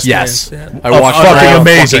Dance? Yes. Yes. I watched fucking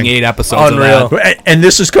amazing. fucking 8 episodes Unreal. of that. And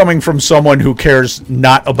this is coming from someone who cares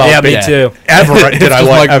not about me too. Ever did I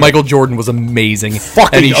Like like Michael Jordan was amazing.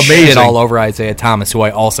 Fucking and he amazing. shit all over Isaiah Thomas, who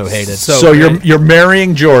I also hated. So you're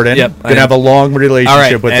marrying Jordan. Yep. Gonna have a long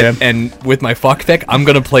relationship with him. And with my fuck pick, I'm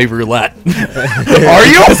gonna play roulette. Are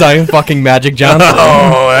you? Because I am fucking Magic Johnson.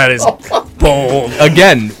 Oh, that is bold.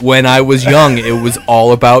 Again, when I was young, it was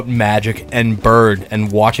all about Magic and Bird,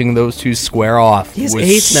 and watching those two square off He has was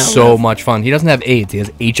AIDS now, so Rev. much fun. He doesn't have AIDS; he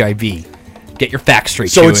has HIV. Get your facts straight.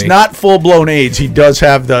 So Chewy. it's not full blown AIDS. He does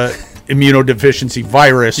have the immunodeficiency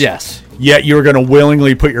virus. Yes. Yet you're going to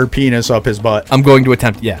willingly put your penis up his butt. I'm going to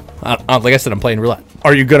attempt. Yeah. Like I said, I'm playing roulette.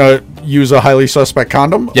 Are you going to use a highly suspect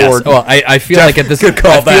condom? Yes. Or Well, I feel like at this. Good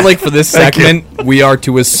call I feel back. like for this Thank you. segment, we are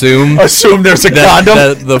to assume there's a that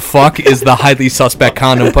condom. the fuck is the highly suspect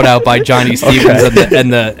condom put out by Johnny Stevens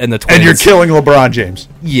and the twins. And you're killing LeBron James.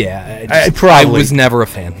 Yeah. I I was never a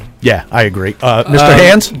fan. Yeah, I agree. Mr.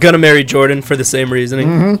 Hands? Gonna marry Jordan for the same reasoning.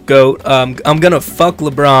 Mm-hmm. GOAT. I'm gonna fuck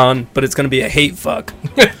LeBron, but it's gonna be a hate fuck.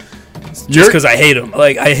 Just because I hate him.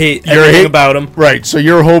 Like, I hate everything about him. Right, so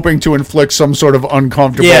you're hoping to inflict some sort of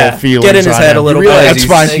uncomfortable feelings get in his on head him. a little You bit. realize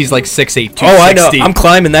That's fine. He's like 6'8", 260. Oh, I know. I'm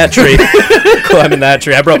climbing that tree. Climbing that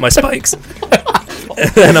tree. I brought my spikes.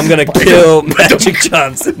 And I'm gonna kill Magic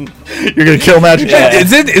Johnson. You're going to kill Magic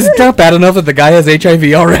Johnson? Is it not bad enough that the guy has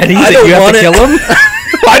HIV already? I that don't you have want to it. kill him?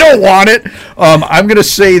 I don't want it. I'm going to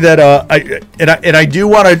say that I do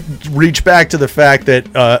want to reach back to the fact that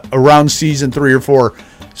around season 3 or 4,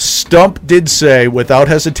 Stump did say without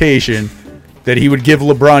hesitation that he would give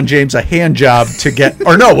LeBron James a hand job to get,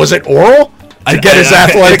 or no, was it oral? To get his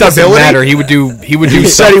athletic It doesn't ability? matter. He would do. He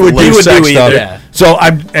said he would do sex stuff. Yeah. So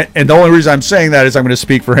and the only reason I'm saying that is I'm going to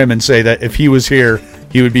speak for him and say that if he was here,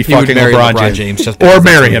 he would be He would fucking marry LeBron, LeBron James. James just Or because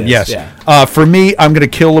marry that's who him, he is. yes. Yeah. For me, I'm going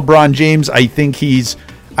to kill LeBron James. I think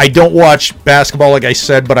I don't watch basketball like I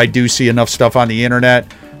said, but I do see enough stuff on the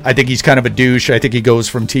internet. I think he's kind of a douche. I think he goes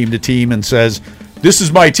from team to team and says, this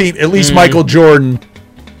is my team. At least Michael Jordan,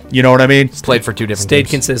 you know what I mean? Played for 2 different Stayed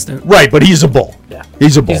teams. consistent. Right, but he's a bull. Yeah.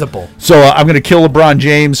 He's a bull. He's a bull. So I'm going to kill LeBron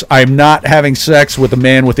James. I'm not having sex with a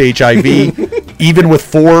man with HIV, even with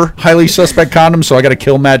 4 highly suspect condoms, so I got to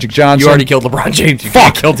kill Magic Johnson. You already killed LeBron James. You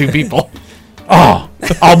Fuck. can't kill 2 people. Oh,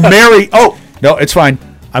 I'll marry. Oh, no, it's fine.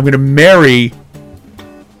 I'm going to marry.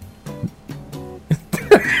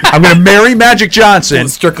 I'm going to marry Magic Johnson.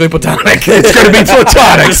 It's strictly platonic. It's going to be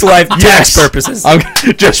platonic. Just like tax purposes.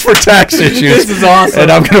 Just for tax issues. This is awesome.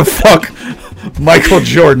 And I'm going to fuck Michael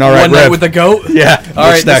Jordan. All right, One night Rev. with the goat. Yeah. All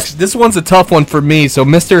right. What's next? This one's a tough one for me. So,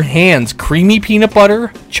 Mr. Hands, creamy peanut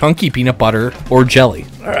butter, chunky peanut butter, or jelly?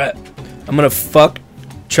 All right. I'm gonna fuck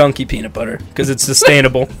chunky peanut butter because it's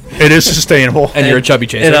sustainable. It is sustainable. And you're a chubby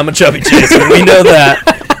chaser. And I'm a chubby chaser. We know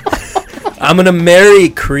that. I'm gonna marry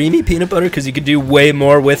creamy peanut butter because you could do way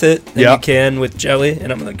more with it than Yeah. you can with jelly,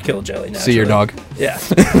 and I'm gonna kill jelly now. See your dog. Yeah.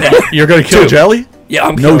 You're going to kill jelly? Yeah,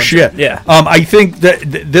 I'm no killing shit. it. Yeah. I think that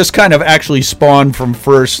this kind of actually spawned from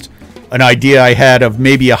first an idea I had of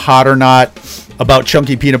maybe a hot or not about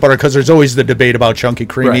chunky peanut butter, because there's always the debate about chunky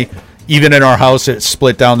creamy. Right. Even in our house, it's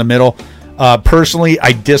split down the middle. Personally,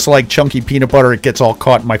 I dislike chunky peanut butter. It gets all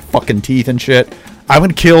caught in my fucking teeth and shit. I'm going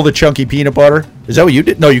to kill the chunky peanut butter. Is that what you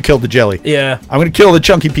did? No, you killed the jelly. Yeah. I'm going to kill the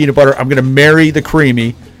chunky peanut butter. I'm going to marry the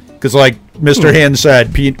creamy, because like Mr. Hand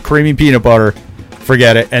said, creamy peanut butter,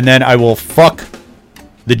 forget it. And then I will fuck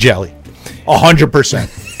the jelly.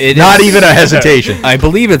 100%. Not even a hesitation. I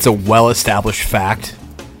believe it's a well-established fact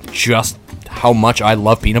just how much I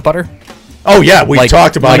love peanut butter. Oh, yeah. We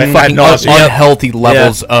talked about it. Fucking unhealthy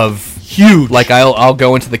levels of... Huge. Like, I'll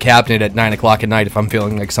go into the cabinet at 9 o'clock at night if I'm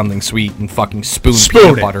feeling like something sweet and fucking spoon Spoon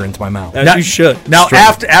peanut it. butter into my mouth. As you should. Now,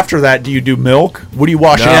 Straight. after that, do you do milk? What do you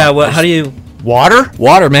wash it Yeah, out? how do you... Water?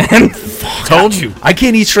 Water, man. Told you. I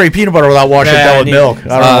can't eat straight peanut butter without washing it down with milk.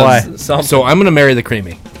 I don't know why. So I'm going to marry the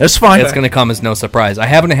creamy. That's fine. It's going to come as no surprise. I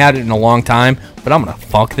haven't had it in a long time, but I'm going to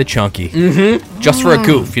fuck the chunky. Mm-hmm. Just for a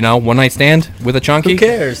goof, you know? One night stand with a chunky. Who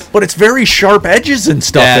cares? But it's very sharp edges and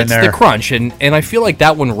stuff in That's there. the crunch, and I feel like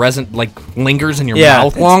that one lingers in your Yeah,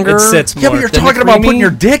 mouth it's- longer. it sits Yeah, but you're than the talking about creamy. putting your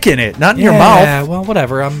dick in it, not in your Yeah, mouth. well,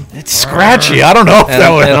 whatever. It's scratchy. I don't know if And, that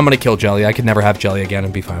would... and I'm going to kill jelly. I could never have jelly again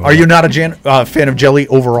and be fine with Are it. you not a fan of jelly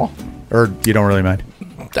overall? Or you don't really mind?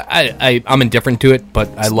 I'm indifferent to it, but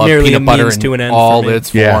I love nearly peanut a butter means to in an end all for me.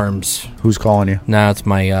 its Yeah. forms. Who's calling you? Nah, it's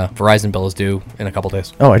my Verizon bill is due in a couple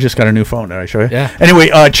days. Oh, I just got a new phone. Did I show you? Yeah. Anyway,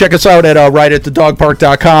 check us out at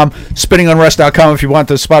rideatthedogpark.com, spinningunrest.com if you want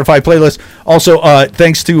the Spotify playlist. Also,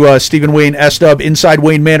 thanks to Stephen Wayne S-Dub,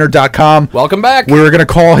 InsideWayneManor.com. Welcome back. We were going to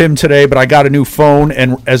call him today, but I got a new phone,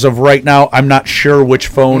 and as of right now, I'm not sure which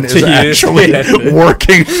phone is actually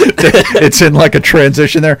working. It's in like a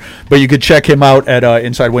transition there. But you could check him out at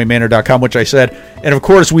InsideWayneManor.com, which I said. And of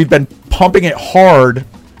course, we've been pumping it hard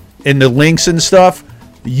in the links and stuff.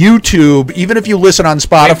 YouTube, even if you listen on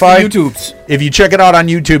Spotify, YouTubes. if you check it out on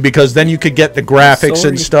YouTube, because then you could get the graphics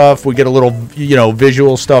and stuff. We get a little,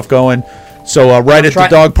 visual stuff going. So right at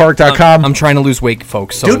thedogpark.com. I'm trying to lose weight,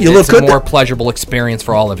 folks. So Dude, you it's look good a more pleasurable experience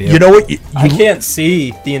for all of you. You know what? I can't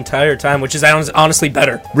see the entire time, which is honestly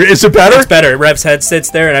better. Is it better? It's better. Rev's head sits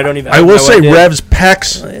there, and I don't even. I will have no say, idea. Rev's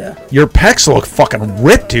pecs. Oh, yeah. Your pecs look fucking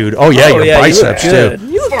ripped, dude. Oh yeah, your biceps you look good. too.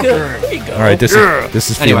 You look good. There you go. All right, this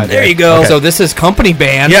is Anyway, feeling there good. you go. Okay. So this is Company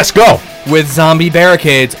Band. Yes, go. With Zombie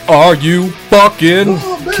Barricades. Are you fucking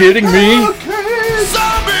kidding me?